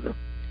Wolfenbarger.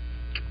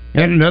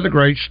 And another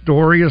great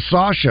story is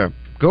Sasha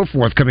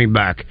Goforth coming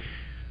back.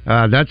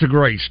 That's a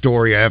great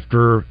story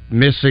after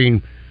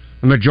missing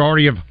the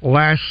majority of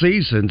last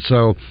season.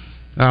 So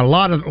a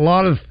lot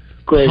of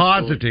great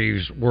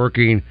positives story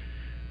working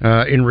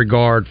in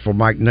regard for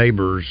Mike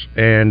Neighbors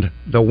and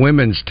the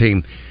women's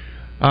team.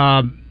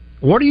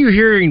 What are you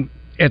hearing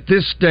at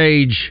this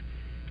stage,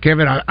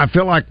 Kevin? I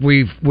feel like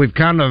we've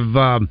kind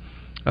of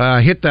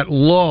hit that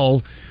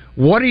lull.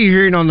 What are you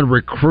hearing on the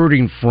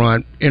recruiting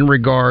front in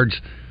regards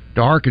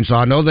to Arkansas?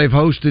 I know they've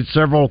hosted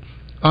several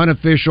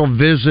unofficial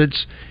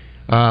visits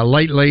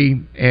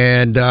lately,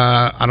 and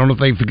I don't know if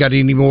they've got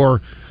any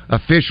more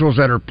officials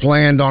that are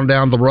planned on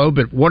down the road,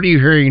 but what are you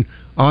hearing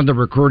on the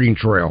recruiting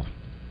trail?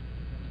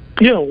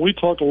 Yeah, we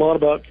talked a lot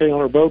about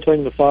Kaylor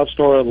Boateng, the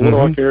 5-star of the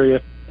Little Rock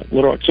area,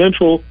 Little Rock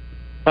Central,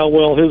 how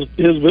well his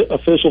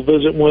official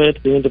visit went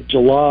at the end of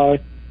July.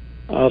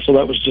 So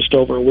that was just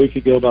over a week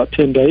ago, about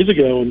 10 days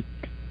ago. And,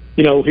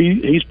 you know,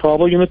 he's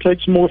probably going to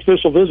take some more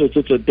official visits.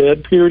 It's a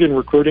dead period in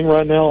recruiting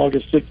right now,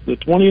 August 6th to the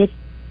 20th.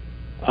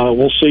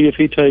 We'll see if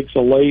he takes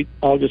a late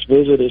August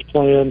visit as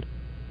planned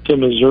to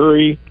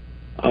Missouri.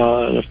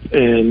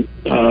 You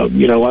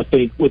know, I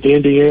think with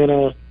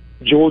Indiana,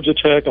 Georgia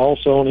Tech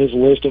also on his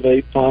list of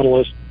 8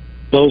 finalists,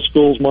 those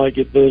schools might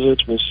get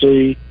visits. We'll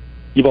see.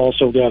 You've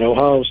also got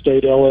Ohio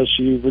State,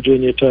 LSU,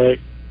 Virginia Tech,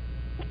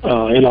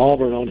 and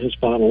Auburn on his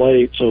final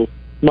 8. So I'm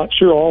not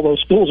sure all those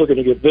schools are going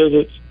to get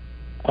visits.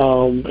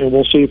 And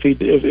we'll see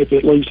if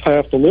at least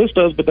half the list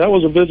does. But that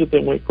was a visit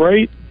that went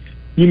great.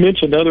 You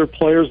mentioned other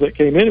players that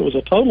came in. It was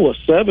a total of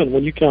 7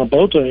 when you count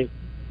Boateng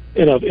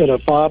in a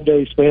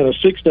 5-day span, a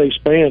 6-day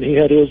span. He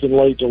had his in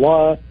late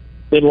July.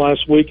 Then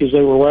last week, as they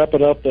were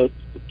wrapping up the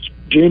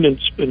June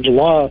and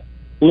July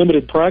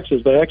limited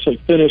practices, they actually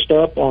finished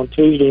up on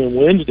Tuesday and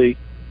Wednesday,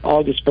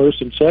 August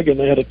 1st and 2nd.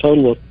 They had a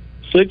total of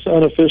 6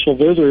 unofficial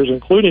visitors,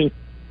 including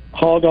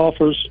hog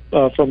offers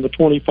from the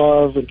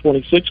 25 and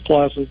 26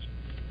 classes.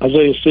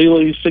 Isaiah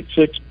Seeley,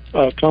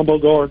 6'6" combo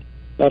guard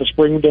out of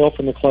Springdale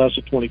from the class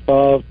of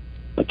 25,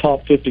 a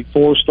top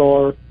 54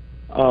 star.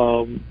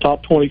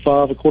 Top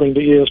 25, according to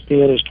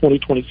ESPN, is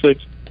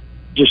 2026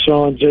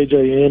 Jashawn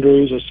J.J.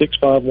 Andrews, a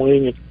 6'5"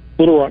 wing at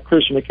Little Rock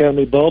Christian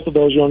Academy. Both of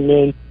those young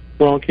men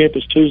were on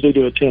campus Tuesday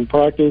to attend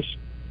practice.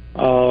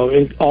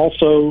 And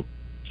also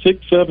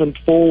 6'7"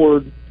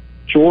 forward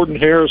Jordan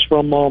Harris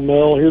from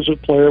Maumelle. Here's a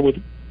player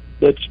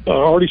that's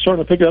already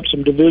starting to pick up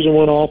some Division I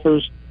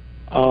offers.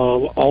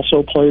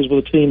 Also plays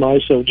with the team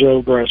ISO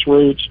Joe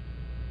Grassroots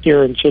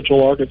here in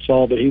Central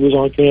Arkansas, but he was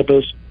on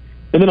campus.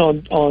 And then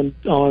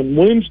on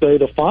Wednesday,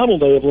 the final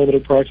day of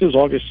limited practice,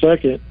 August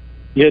 2nd,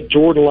 you had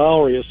Jordan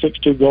Lowry, a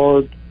 6'2"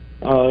 guard,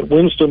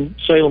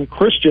 Winston-Salem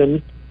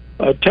Christian,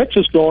 a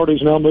Texas guard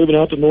who's now moving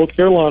out to North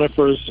Carolina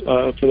for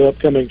the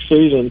upcoming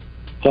season,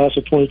 class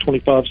of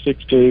 2025,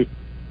 6'2",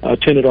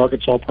 attended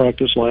Arkansas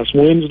practice last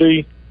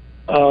Wednesday.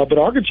 But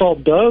Arkansas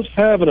does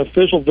have an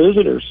official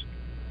visit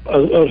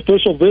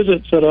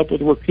set up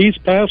with Raquise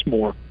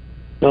Passmore.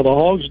 Now, the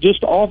Hogs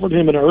just offered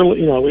him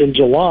in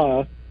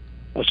July,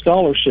 a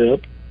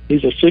scholarship.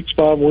 He's a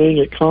 6'5" wing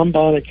at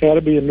Combine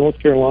Academy in North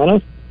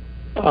Carolina.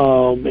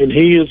 And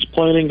he is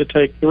planning to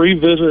take 3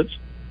 visits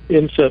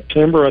in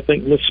September, I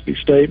think Mississippi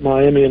State,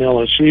 Miami, and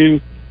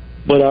LSU.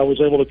 But I was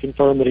able to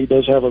confirm that he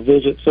does have a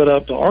visit set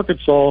up to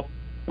Arkansas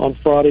on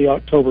Friday,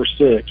 October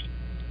 6th.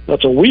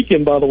 That's a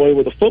weekend, by the way,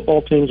 where the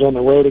football team's on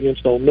the road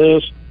against Ole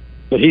Miss.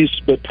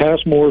 But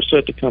Passmore is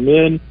set to come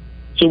in.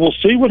 So we'll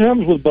see what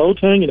happens with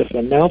Boateng and if an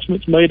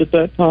announcement's made at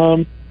that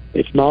time.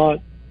 If not,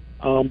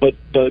 but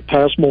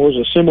Passmore is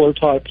a similar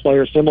type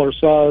player, similar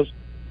size,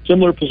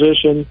 similar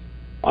position.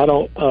 I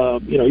don't,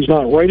 he's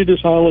not rated as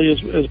highly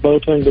as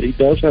Boateng, but he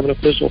does have an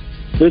official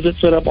visit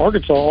set up.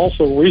 Arkansas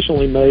also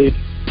recently made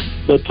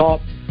the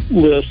top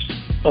list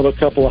of a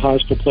couple of high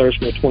school players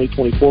from the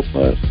 2024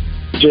 class.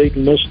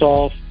 Jaden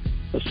Mustoff,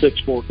 a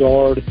 6'4"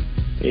 guard,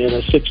 and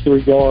a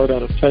 6'3" guard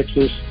out of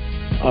Texas,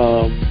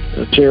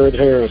 Jared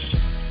Harris.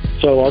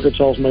 So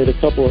Arkansas's made a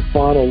couple of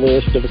final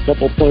lists of a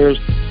couple of players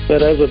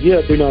that as of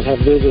yet do not have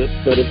visits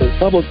that have been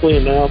publicly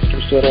announced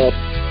or set up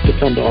to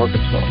come to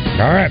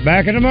Arkansas. All right,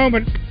 back in a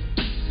moment.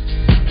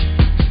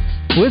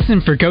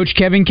 Listen for Coach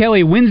Kevin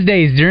Kelly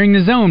Wednesdays during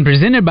the Zone,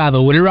 presented by the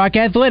Little Rock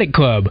Athletic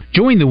Club.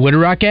 Join the Little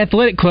Rock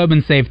Athletic Club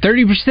and save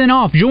 30%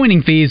 off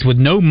joining fees with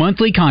no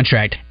monthly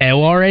contract.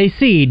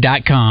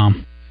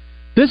 LRAC.com.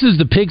 This is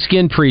the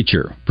Pigskin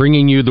Preacher,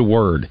 bringing you the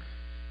word.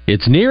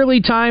 It's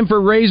nearly time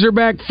for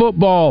Razorback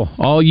football,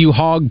 all you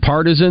Hog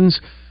partisans.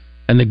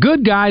 And the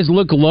good guys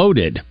look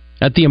loaded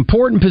at the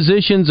important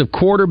positions of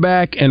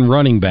quarterback and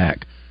running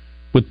back.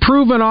 With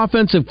proven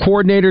offensive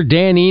coordinator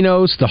Dan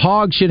Enos, the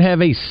Hogs should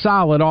have a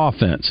solid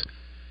offense.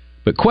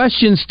 But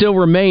questions still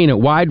remain at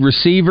wide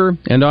receiver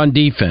and on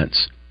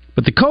defense.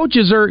 But the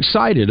coaches are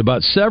excited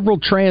about several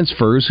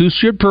transfers who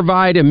should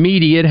provide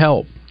immediate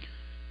help.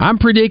 I'm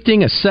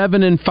predicting a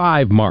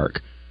 7-5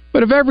 mark.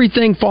 But if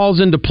everything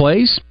falls into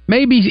place,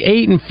 maybe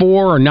 8-4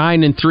 or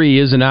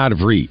 9-3 isn't out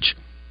of reach.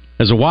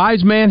 As a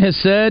wise man has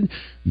said,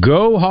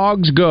 go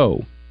Hogs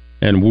go,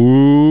 and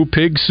woo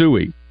pig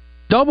suey.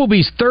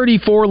 Doublebee's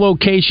 34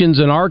 locations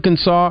in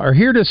Arkansas are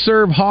here to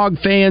serve hog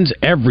fans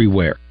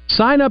everywhere.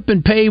 Sign up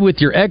and pay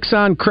with your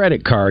Exxon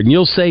credit card, and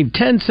you'll save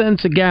 10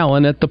 cents a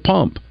gallon at the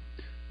pump.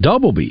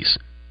 Doublebee's.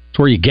 It's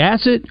where you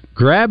gas it,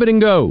 grab it, and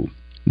go.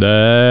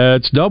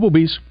 That's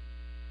Doublebee's.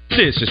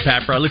 This is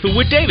Pat Bradley for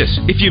Whit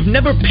Davis. If you've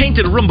never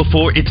painted a room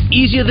before, it's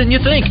easier than you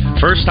think.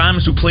 First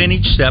timers who plan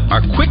each step are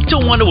quick to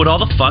wonder what all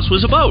the fuss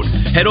was about.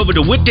 Head over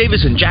to Whit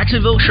Davis in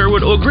Jacksonville, Sherwood,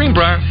 or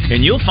Greenbrier,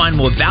 and you'll find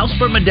more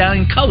Valspar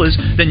medallion colors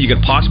than you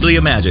could possibly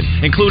imagine,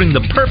 including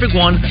the perfect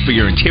one for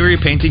your interior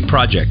painting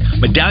project.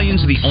 Medallions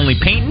are the only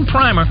paint and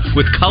primer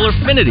with color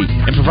affinity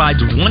and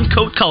provides one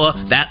coat color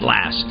that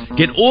lasts.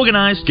 Get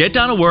organized, get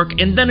down to work,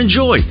 and then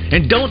enjoy.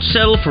 And don't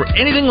settle for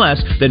anything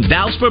less than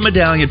Valspar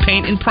medallion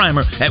paint and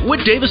primer at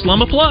Whit Davis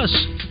Lumber Plus.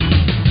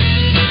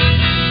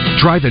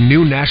 Try the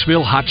new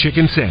Nashville Hot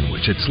Chicken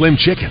Sandwich at Slim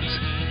Chickens.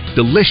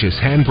 Delicious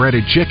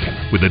hand-breaded chicken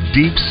with a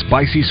deep,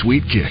 spicy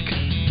sweet kick,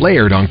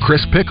 layered on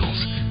crisp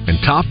pickles, and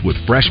topped with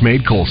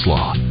fresh-made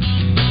coleslaw.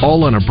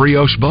 All on a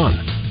brioche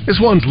bun. This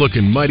one's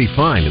looking mighty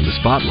fine in the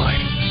spotlight.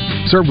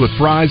 Served with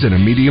fries and a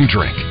medium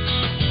drink.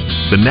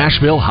 The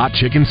Nashville Hot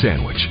Chicken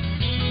Sandwich.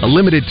 A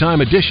limited-time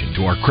addition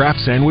to our craft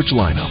sandwich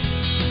lineup.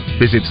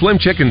 Visit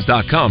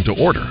SlimChickens.com to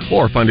order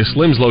or find a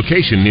Slim's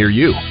location near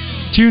you.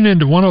 Tune in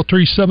to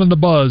 103.7 The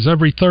Buzz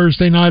every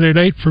Thursday night at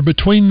 8 for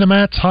Between the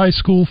Mats High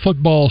School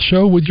Football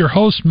Show with your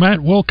hosts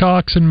Matt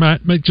Wilcox and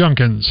Matt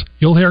McJunkins.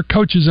 You'll hear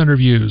coaches'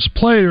 interviews,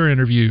 player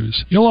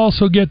interviews. You'll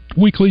also get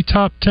weekly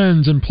top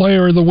 10s and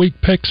player of the week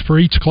picks for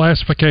each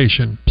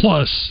classification.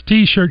 Plus,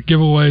 t-shirt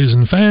giveaways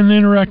and fan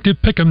interactive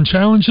pick'em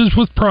challenges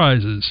with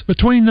prizes.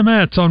 Between the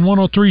Mats on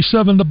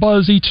 103.7 The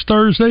Buzz each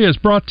Thursday is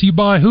brought to you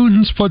by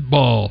Hootens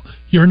Football,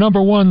 your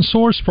number one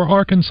source for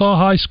Arkansas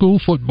high school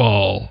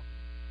football.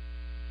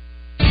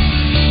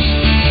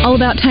 All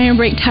About Tire and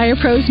Brake Tire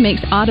Pros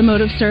makes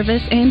automotive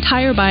service and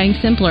tire buying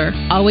simpler,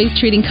 always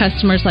treating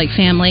customers like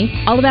family.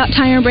 All About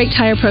Tire and Brake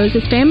Tire Pros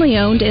is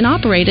family-owned and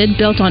operated,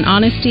 built on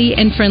honesty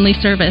and friendly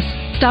service.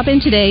 Stop in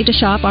today to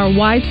shop our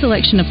wide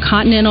selection of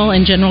Continental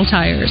and General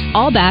tires,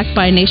 all backed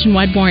by a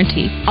nationwide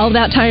warranty. All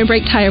About Tire and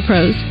Brake Tire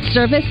Pros,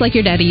 service like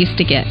your daddy used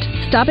to get.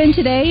 Stop in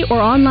today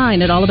or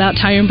online at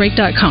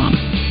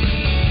allabouttireandbrake.com.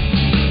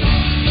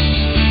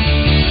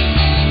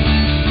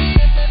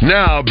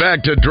 Now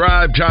back to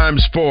Drive Time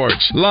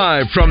Sports,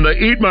 live from the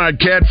Eat My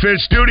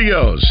Catfish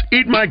studios.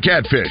 Eat My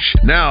Catfish,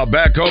 now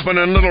back open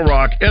in Little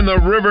Rock in the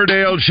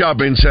Riverdale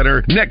Shopping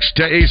Center next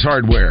to Ace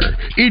Hardware.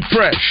 Eat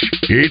fresh,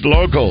 eat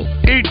local,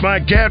 Eat My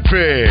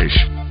Catfish.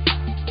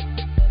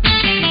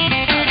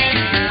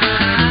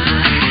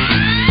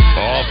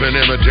 Often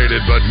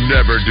imitated but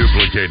never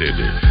duplicated.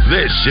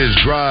 This is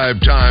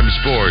Drive Time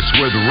Sports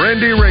with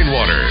Randy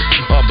Rainwater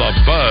on the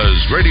Buzz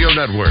Radio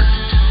Network.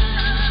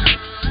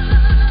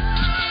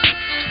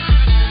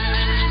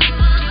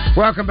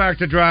 Welcome back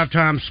to Drive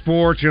Time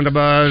Sports and the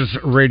Buzz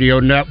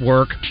Radio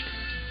Network.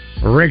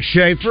 Rick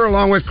Shaeffer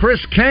along with Chris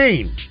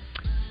Kane.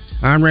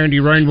 I'm Randy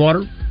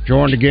Rainwater,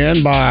 joined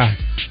again by...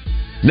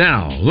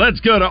 Now, let's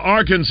go to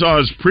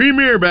Arkansas's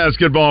premier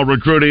basketball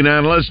recruiting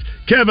analyst,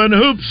 Kevin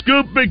Hoop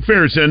Scoop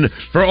McPherson,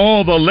 for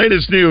all the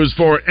latest news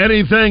for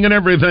anything and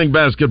everything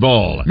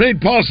basketball.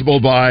 Made possible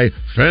by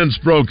Fence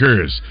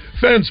Brokers.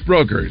 Fence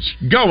Brokers,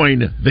 going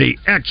the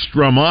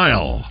extra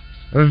mile.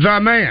 The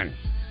man,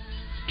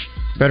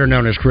 better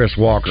known as Chris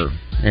Walker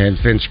and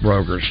Fence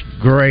Brokers.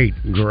 Great.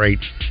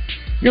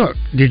 You know,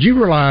 did you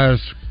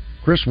realize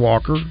Chris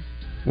Walker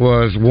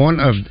was one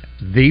of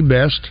the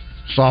best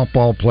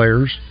softball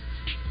players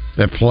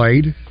that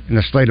played in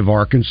the state of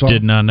Arkansas?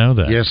 Did not know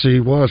that. Yes, he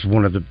was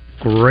one of the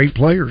great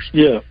players.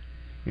 Yeah.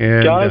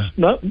 And, guys,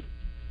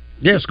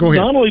 yes, go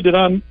ahead. Not only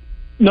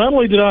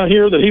did I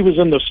hear that he was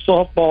in the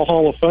Softball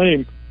Hall of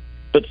Fame,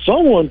 but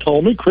someone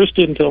told me, Chris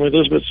didn't tell me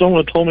this, but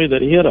someone told me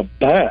that he had a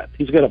bat.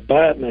 He's got a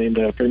bat named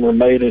after him or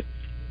made it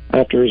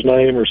after his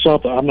name or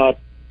something. I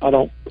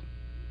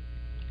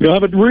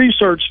haven't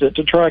researched it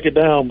to track it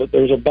down, but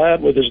there's a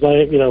bat with his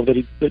name,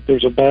 that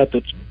there's a bat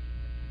that's,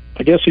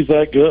 I guess he's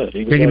that good.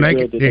 Did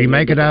he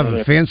make it out of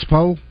a fence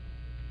pole?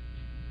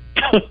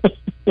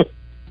 He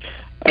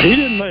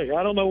didn't make it.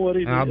 I don't know what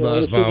he did. I'll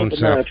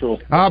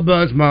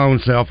buzz my own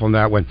self on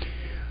that one.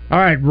 All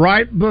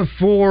right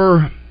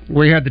before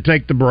we had to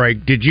take the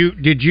break, did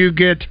you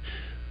get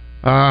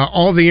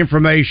all the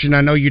information?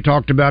 I know you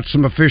talked about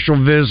some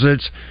official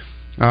visits,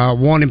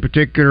 one in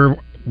particular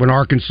when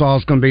Arkansas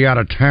is going to be out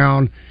of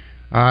town.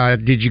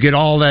 Did you get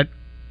all that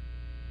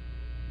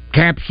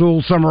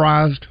capsule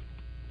summarized?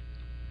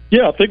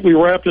 Yeah, I think we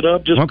wrapped it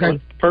up just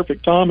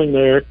perfect timing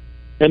there.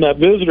 And that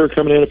visitor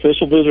coming in,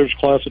 official visitors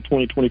class of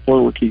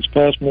 2024, were Keith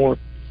Passmore,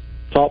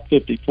 top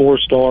 54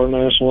 star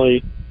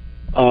nationally,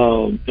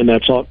 and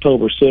that's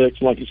October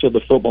 6th. Like you said, the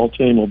football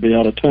team will be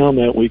out of town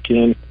that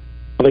weekend.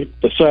 I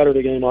think the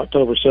Saturday game,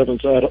 October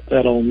 7th,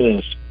 at Ole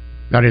Miss.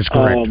 That is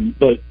correct.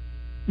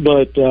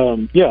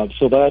 Yeah,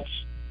 so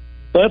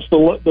that's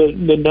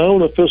the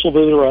known official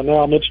visitor right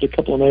now. I mentioned a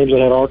couple of names that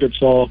had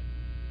Arkansas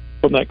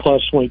from that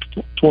class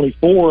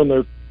 2024 in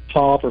their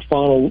top or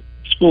final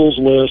schools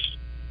list.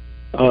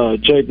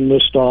 Jaden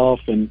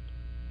Mistoff and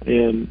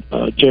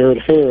Jared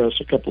Harris,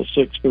 a couple of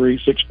 6'3",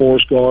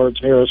 6'4" guards.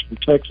 Harris from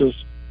Texas,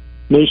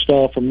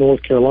 Mistoff from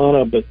North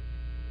Carolina. But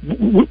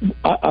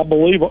I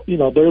believe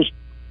there's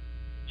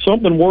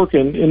something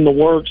working in the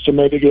works to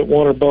maybe get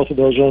one or both of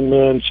those young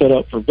men set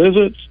up for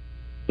visits,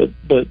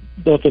 but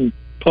nothing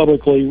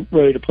publicly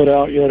ready to put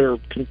out yet or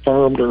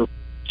confirmed or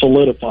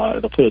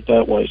solidified, to put it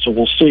that way. So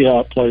we'll see how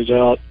it plays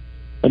out.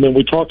 And then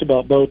we talked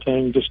about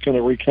Boateng, just kind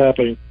of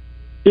recapping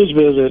his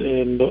visit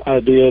and the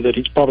idea that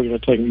he's probably going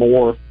to take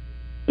more,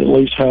 at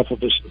least half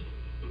of his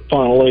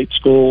final 8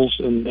 schools,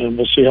 and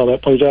we'll see how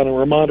that plays out. And a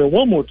reminder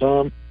one more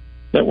time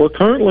that we're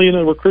currently in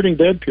a recruiting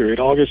dead period,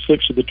 August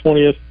 6th to the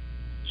 20th,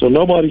 so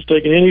nobody's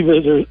taking any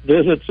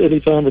visits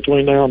anytime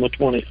between now and the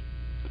 20th.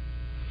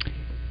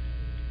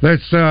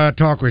 Let's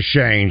talk with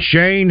Shane.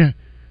 Shane,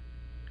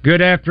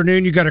 good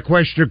afternoon. You got a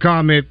question or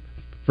comment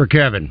for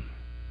Kevin?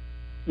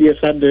 Yes,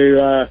 I do.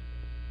 I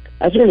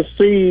was going to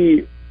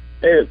see...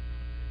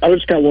 I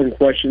just got one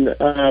question.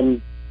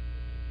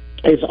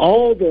 Is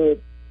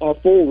our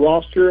full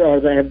roster,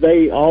 have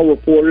they all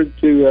reported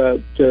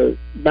to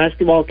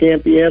basketball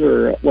camp yet,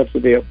 or what's the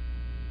deal?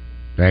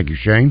 Thank you,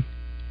 Shane.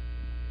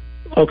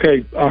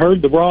 Okay, I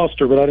heard the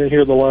roster, but I didn't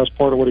hear the last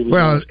part of what he was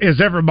saying. Well, is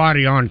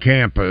everybody on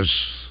campus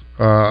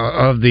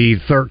of the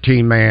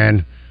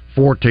 13-man,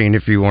 14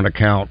 if you want to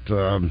count...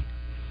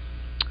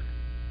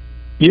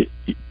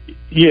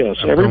 Yes,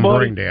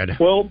 everybody. Brain dead.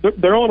 Well,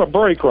 they're on a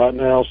break right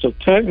now, so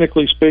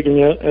technically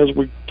speaking, as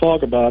we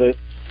talk about it,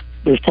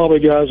 there's probably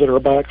guys that are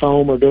back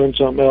home or doing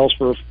something else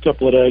for a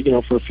couple of days,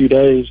 for a few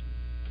days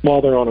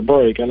while they're on a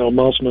break. I know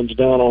Musselman's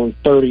down on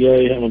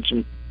 30A having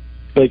some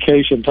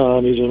vacation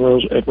time. He's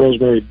at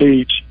Rosemary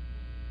Beach.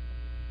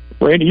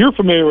 Randy, you're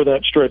familiar with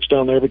that stretch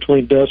down there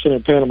between Destin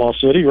and Panama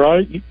City,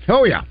 right?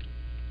 Oh, yeah.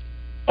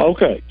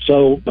 Okay,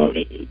 so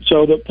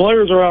the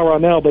players are out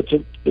right now, but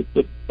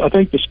I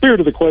think the spirit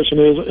of the question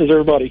is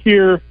everybody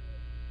here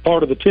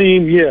part of the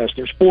team? Yes,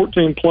 there's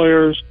 14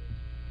 players,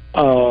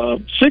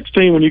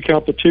 16 when you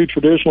count the 2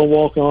 traditional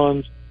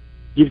walk-ons.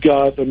 You've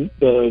got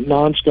the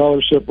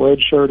non-scholarship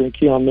redshirt and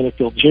Keon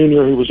Minifield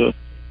Jr., who was a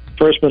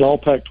freshman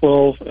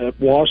All-Pac-12 at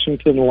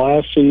Washington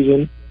last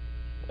season.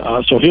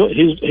 So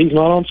he's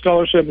not on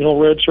scholarship, and he'll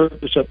redshirt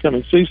this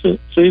upcoming season.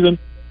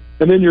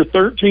 And then your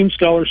 13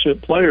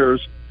 scholarship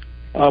players.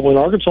 When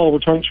Arkansas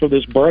returns for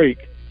this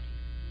break,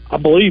 I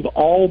believe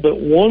all but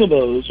one of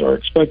those are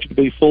expected to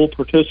be full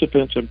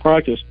participants in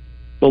practice.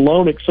 The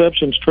lone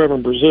exception is Trevor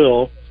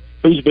Brazil,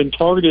 who's been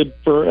targeted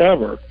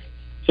forever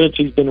since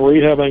he's been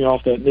rehabbing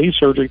off that knee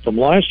surgery from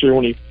last year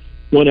when he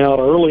went out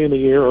early in the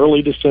year,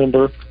 early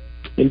December,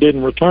 and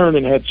didn't return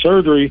and had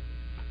surgery.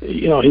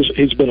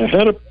 He's been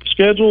ahead of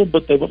schedule,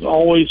 but they've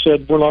always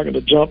said we're not going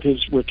to jump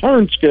his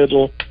return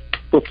schedule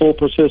for full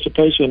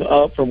participation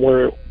up from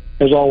where it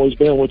has always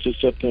been, which is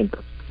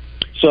September.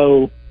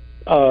 So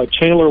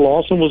Chandler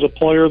Lawson was a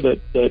player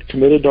that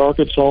committed to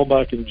Arkansas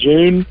back in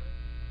June.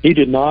 He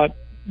did not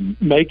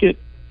make it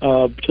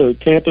to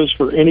campus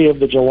for any of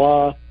the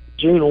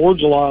June or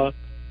July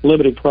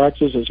limited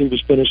practices as he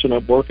was finishing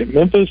up work at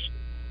Memphis.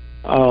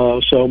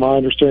 So my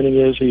understanding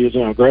is he is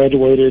now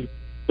graduated,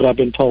 but I've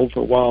been told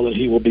for a while that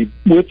he will be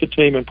with the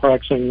team and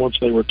practicing once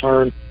they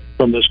return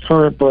from this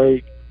current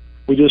break.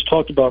 We just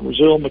talked about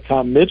Brazil.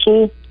 Makai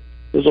Mitchell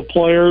is a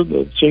player,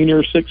 the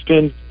senior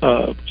 6'10"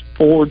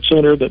 forward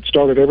center that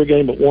started every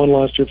game but one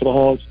last year for the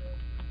Hogs.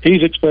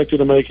 He's expected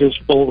to make his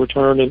full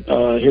return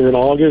here in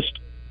August.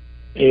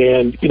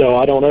 And,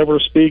 I don't ever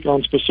speak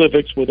on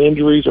specifics with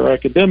injuries or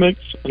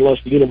academics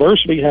unless the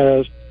university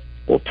has,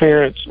 or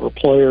parents or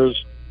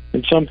players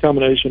in some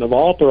combination have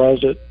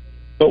authorized it.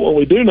 But what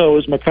we do know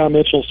is Makai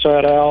Mitchell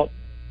sat out,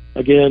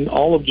 again,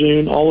 all of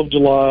June, all of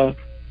July,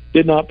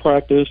 did not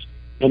practice.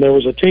 And there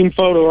was a team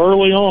photo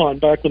early on,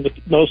 back when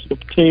most of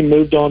the team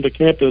moved on to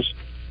campus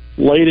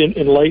late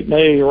in late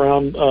May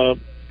around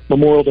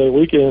Memorial Day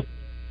weekend.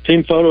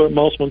 Team photo at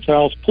Musselman's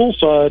house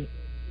poolside,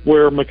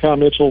 where Makai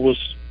Mitchell was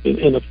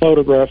in a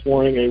photograph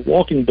wearing a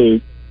walking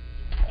boot.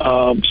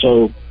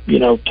 So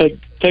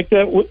take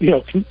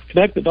that,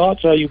 connect the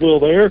dots how you will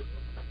there.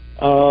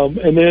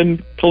 And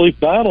then Khalif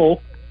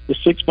Battle, the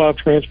 6'5"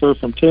 transfer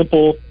from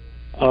Temple,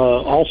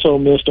 also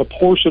missed a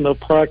portion of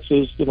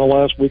practices in the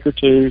last week or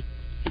two.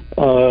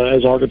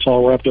 As Arkansas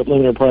wrapped up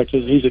limited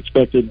practice, he's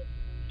expected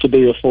to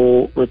be a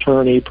full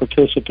returnee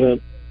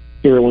participant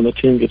here when the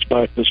team gets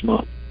back this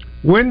month.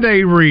 When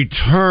they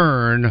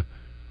return,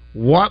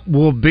 what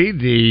will be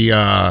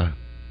the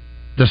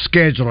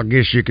schedule? I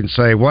guess you can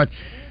say what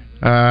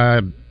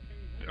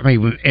I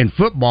mean, in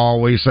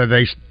football, we say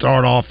they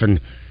start off in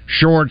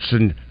shorts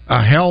and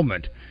a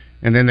helmet,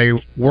 and then they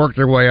work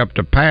their way up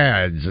to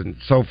pads and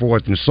so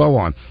forth and so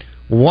on.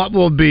 What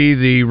will be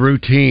the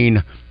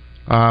routine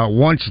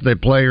once the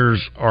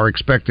players are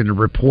expected to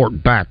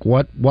report back?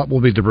 What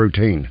will be the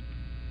routine?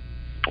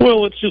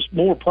 Well, it's just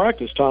more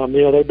practice time.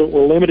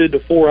 We're limited to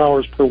 4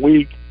 hours per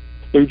week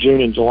through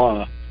June and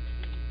July,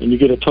 and you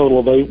get a total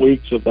of 8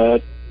 weeks of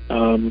that.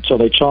 So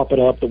they chop it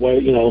up the way,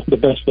 the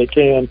best they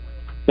can.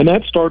 And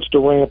that starts to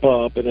ramp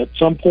up. And at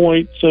some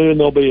point soon,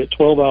 they'll be at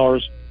 12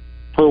 hours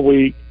per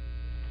week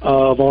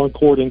of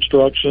on-court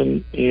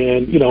instruction.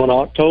 And, in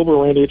October,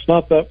 Randy, it's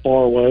not that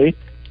far away.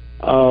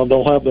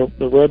 They'll have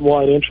the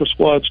red-white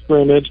intra-squad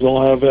scrimmage.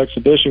 They'll have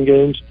exhibition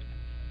games.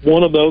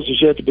 One of those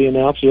is yet to be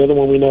announced. The other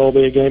one we know will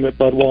be a game at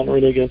Bud Walton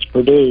Arena against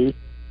Purdue.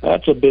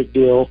 That's a big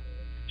deal.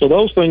 So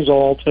those things will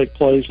all take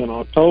place in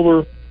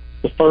October.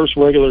 The first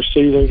regular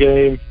season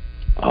game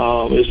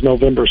is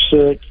November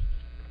 6th.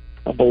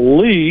 I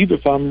believe,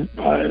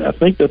 I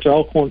think that's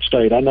Alcorn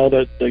State. I know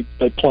that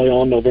they play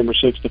on November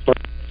 6th.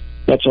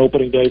 That's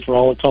opening day for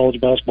all of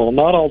college basketball.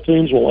 Not all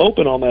teams will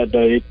open on that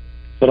day,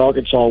 but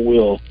Arkansas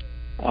will.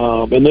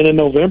 And then in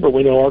November,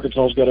 we know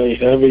Arkansas's got a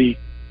heavy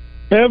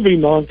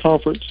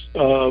non-conference,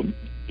 some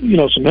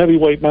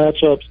heavyweight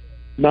matchups,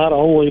 not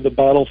only the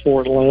battle for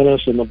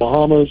Atlantis and the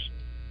Bahamas,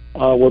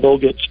 where they'll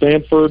get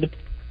Stanford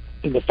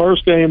in the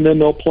first game, then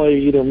they'll play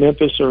either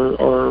Memphis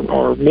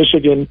or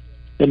Michigan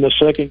in the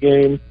second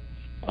game.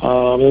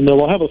 And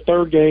they'll have a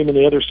third game in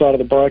the other side of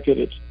the bracket.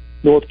 It's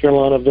North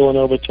Carolina,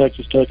 Villanova,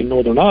 Texas Tech, and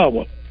Northern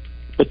Iowa.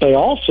 But they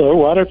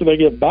also, right after they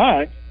get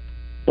back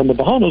from the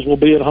Bahamas, will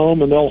be at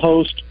home and they'll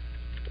host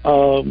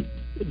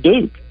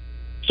Duke.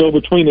 So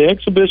between the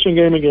exhibition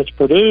game against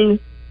Purdue,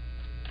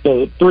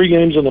 the 3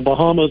 games in the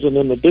Bahamas, and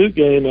then the Duke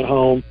game at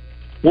home,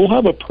 we'll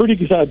have a pretty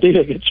good idea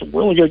against some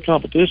really good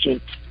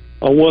competition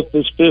on what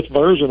this 5th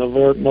version of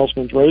Eric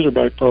Musselman's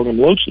Razorback program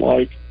looks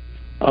like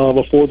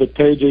before the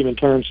page even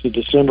turns to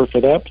December for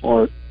that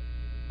part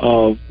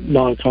of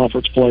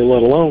non-conference play,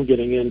 let alone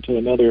getting into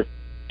another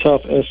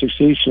tough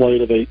SEC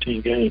slate of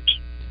 18 games.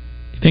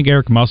 You think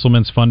Eric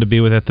Musselman's fun to be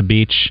with at the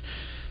beach?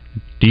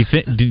 Do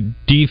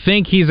you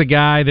think he's a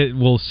guy that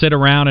will sit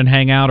around and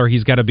hang out, or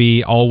he's got to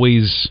be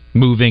always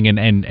moving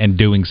and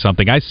doing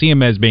something? I see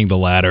him as being the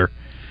latter.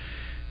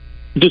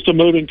 Just a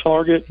moving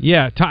target?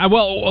 Yeah.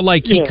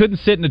 He couldn't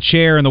sit in a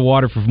chair in the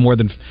water for more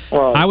than,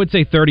 I would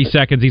say, 30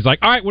 seconds. He's like,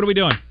 all right, what are we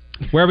doing?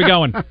 Where are we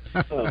going?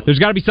 There's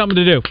got to be something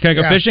to do. Can I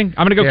go fishing?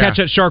 I'm going to go catch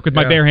that shark with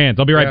my bare hands.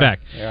 I'll be right back.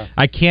 Yeah.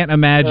 I can't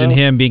imagine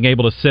him being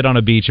able to sit on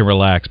a beach and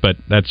relax, but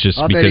that's just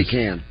I because... bet he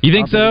can. You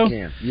think so? Bet he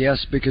can.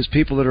 Yes, because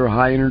people that are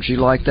high energy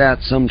like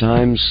that,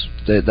 sometimes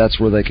that's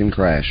where they can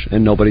crash,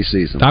 and nobody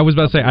sees them. I was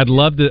about to say, I'd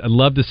love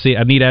to see...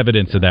 I need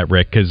evidence of that,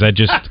 Rick, because I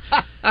just...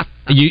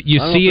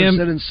 You I don't see know if him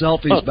they're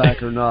sending selfies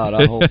back or not.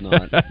 I hope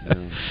not.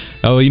 Yeah.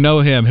 Oh, you know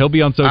him. He'll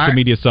be on social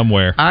media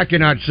somewhere. I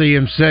cannot see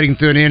him sitting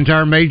through an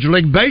entire Major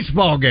League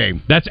Baseball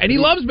game. And he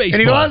loves baseball.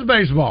 And he loves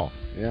baseball.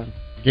 Yeah.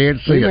 Can't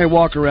see He may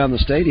walk around the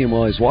stadium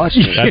while he's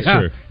watching it. That's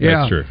true.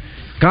 Yeah. That's true.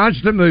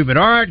 Constant movement.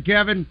 All right,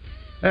 Kevin.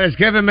 That is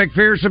Kevin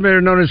McPherson,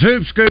 better known as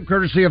Hoop Scoop,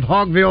 courtesy of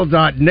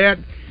Hogville.net.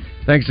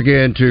 Thanks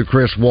again to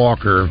Chris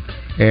Walker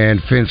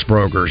and Fence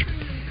Brokers.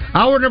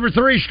 Hour number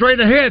 3 straight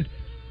ahead.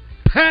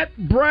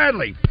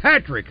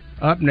 Patrick,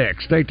 up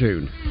next. Stay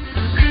tuned.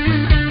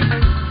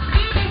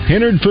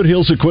 Hennard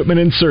Foothills Equipment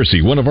in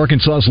Searcy, one of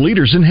Arkansas's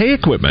leaders in hay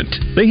equipment.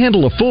 They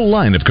handle a full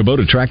line of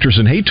Kubota tractors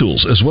and hay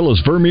tools, as well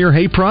as Vermeer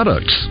hay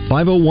products.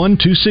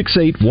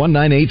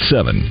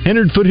 501-268-1987.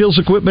 Hennard Foothills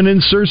Equipment in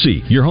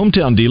Searcy, your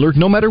hometown dealer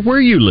no matter where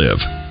you live.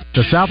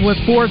 The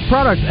Southwest Forest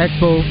Products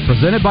Expo,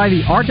 presented by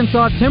the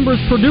Arkansas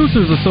Timbers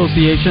Producers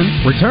Association,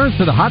 returns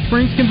to the Hot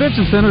Springs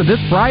Convention Center this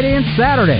Friday and Saturday.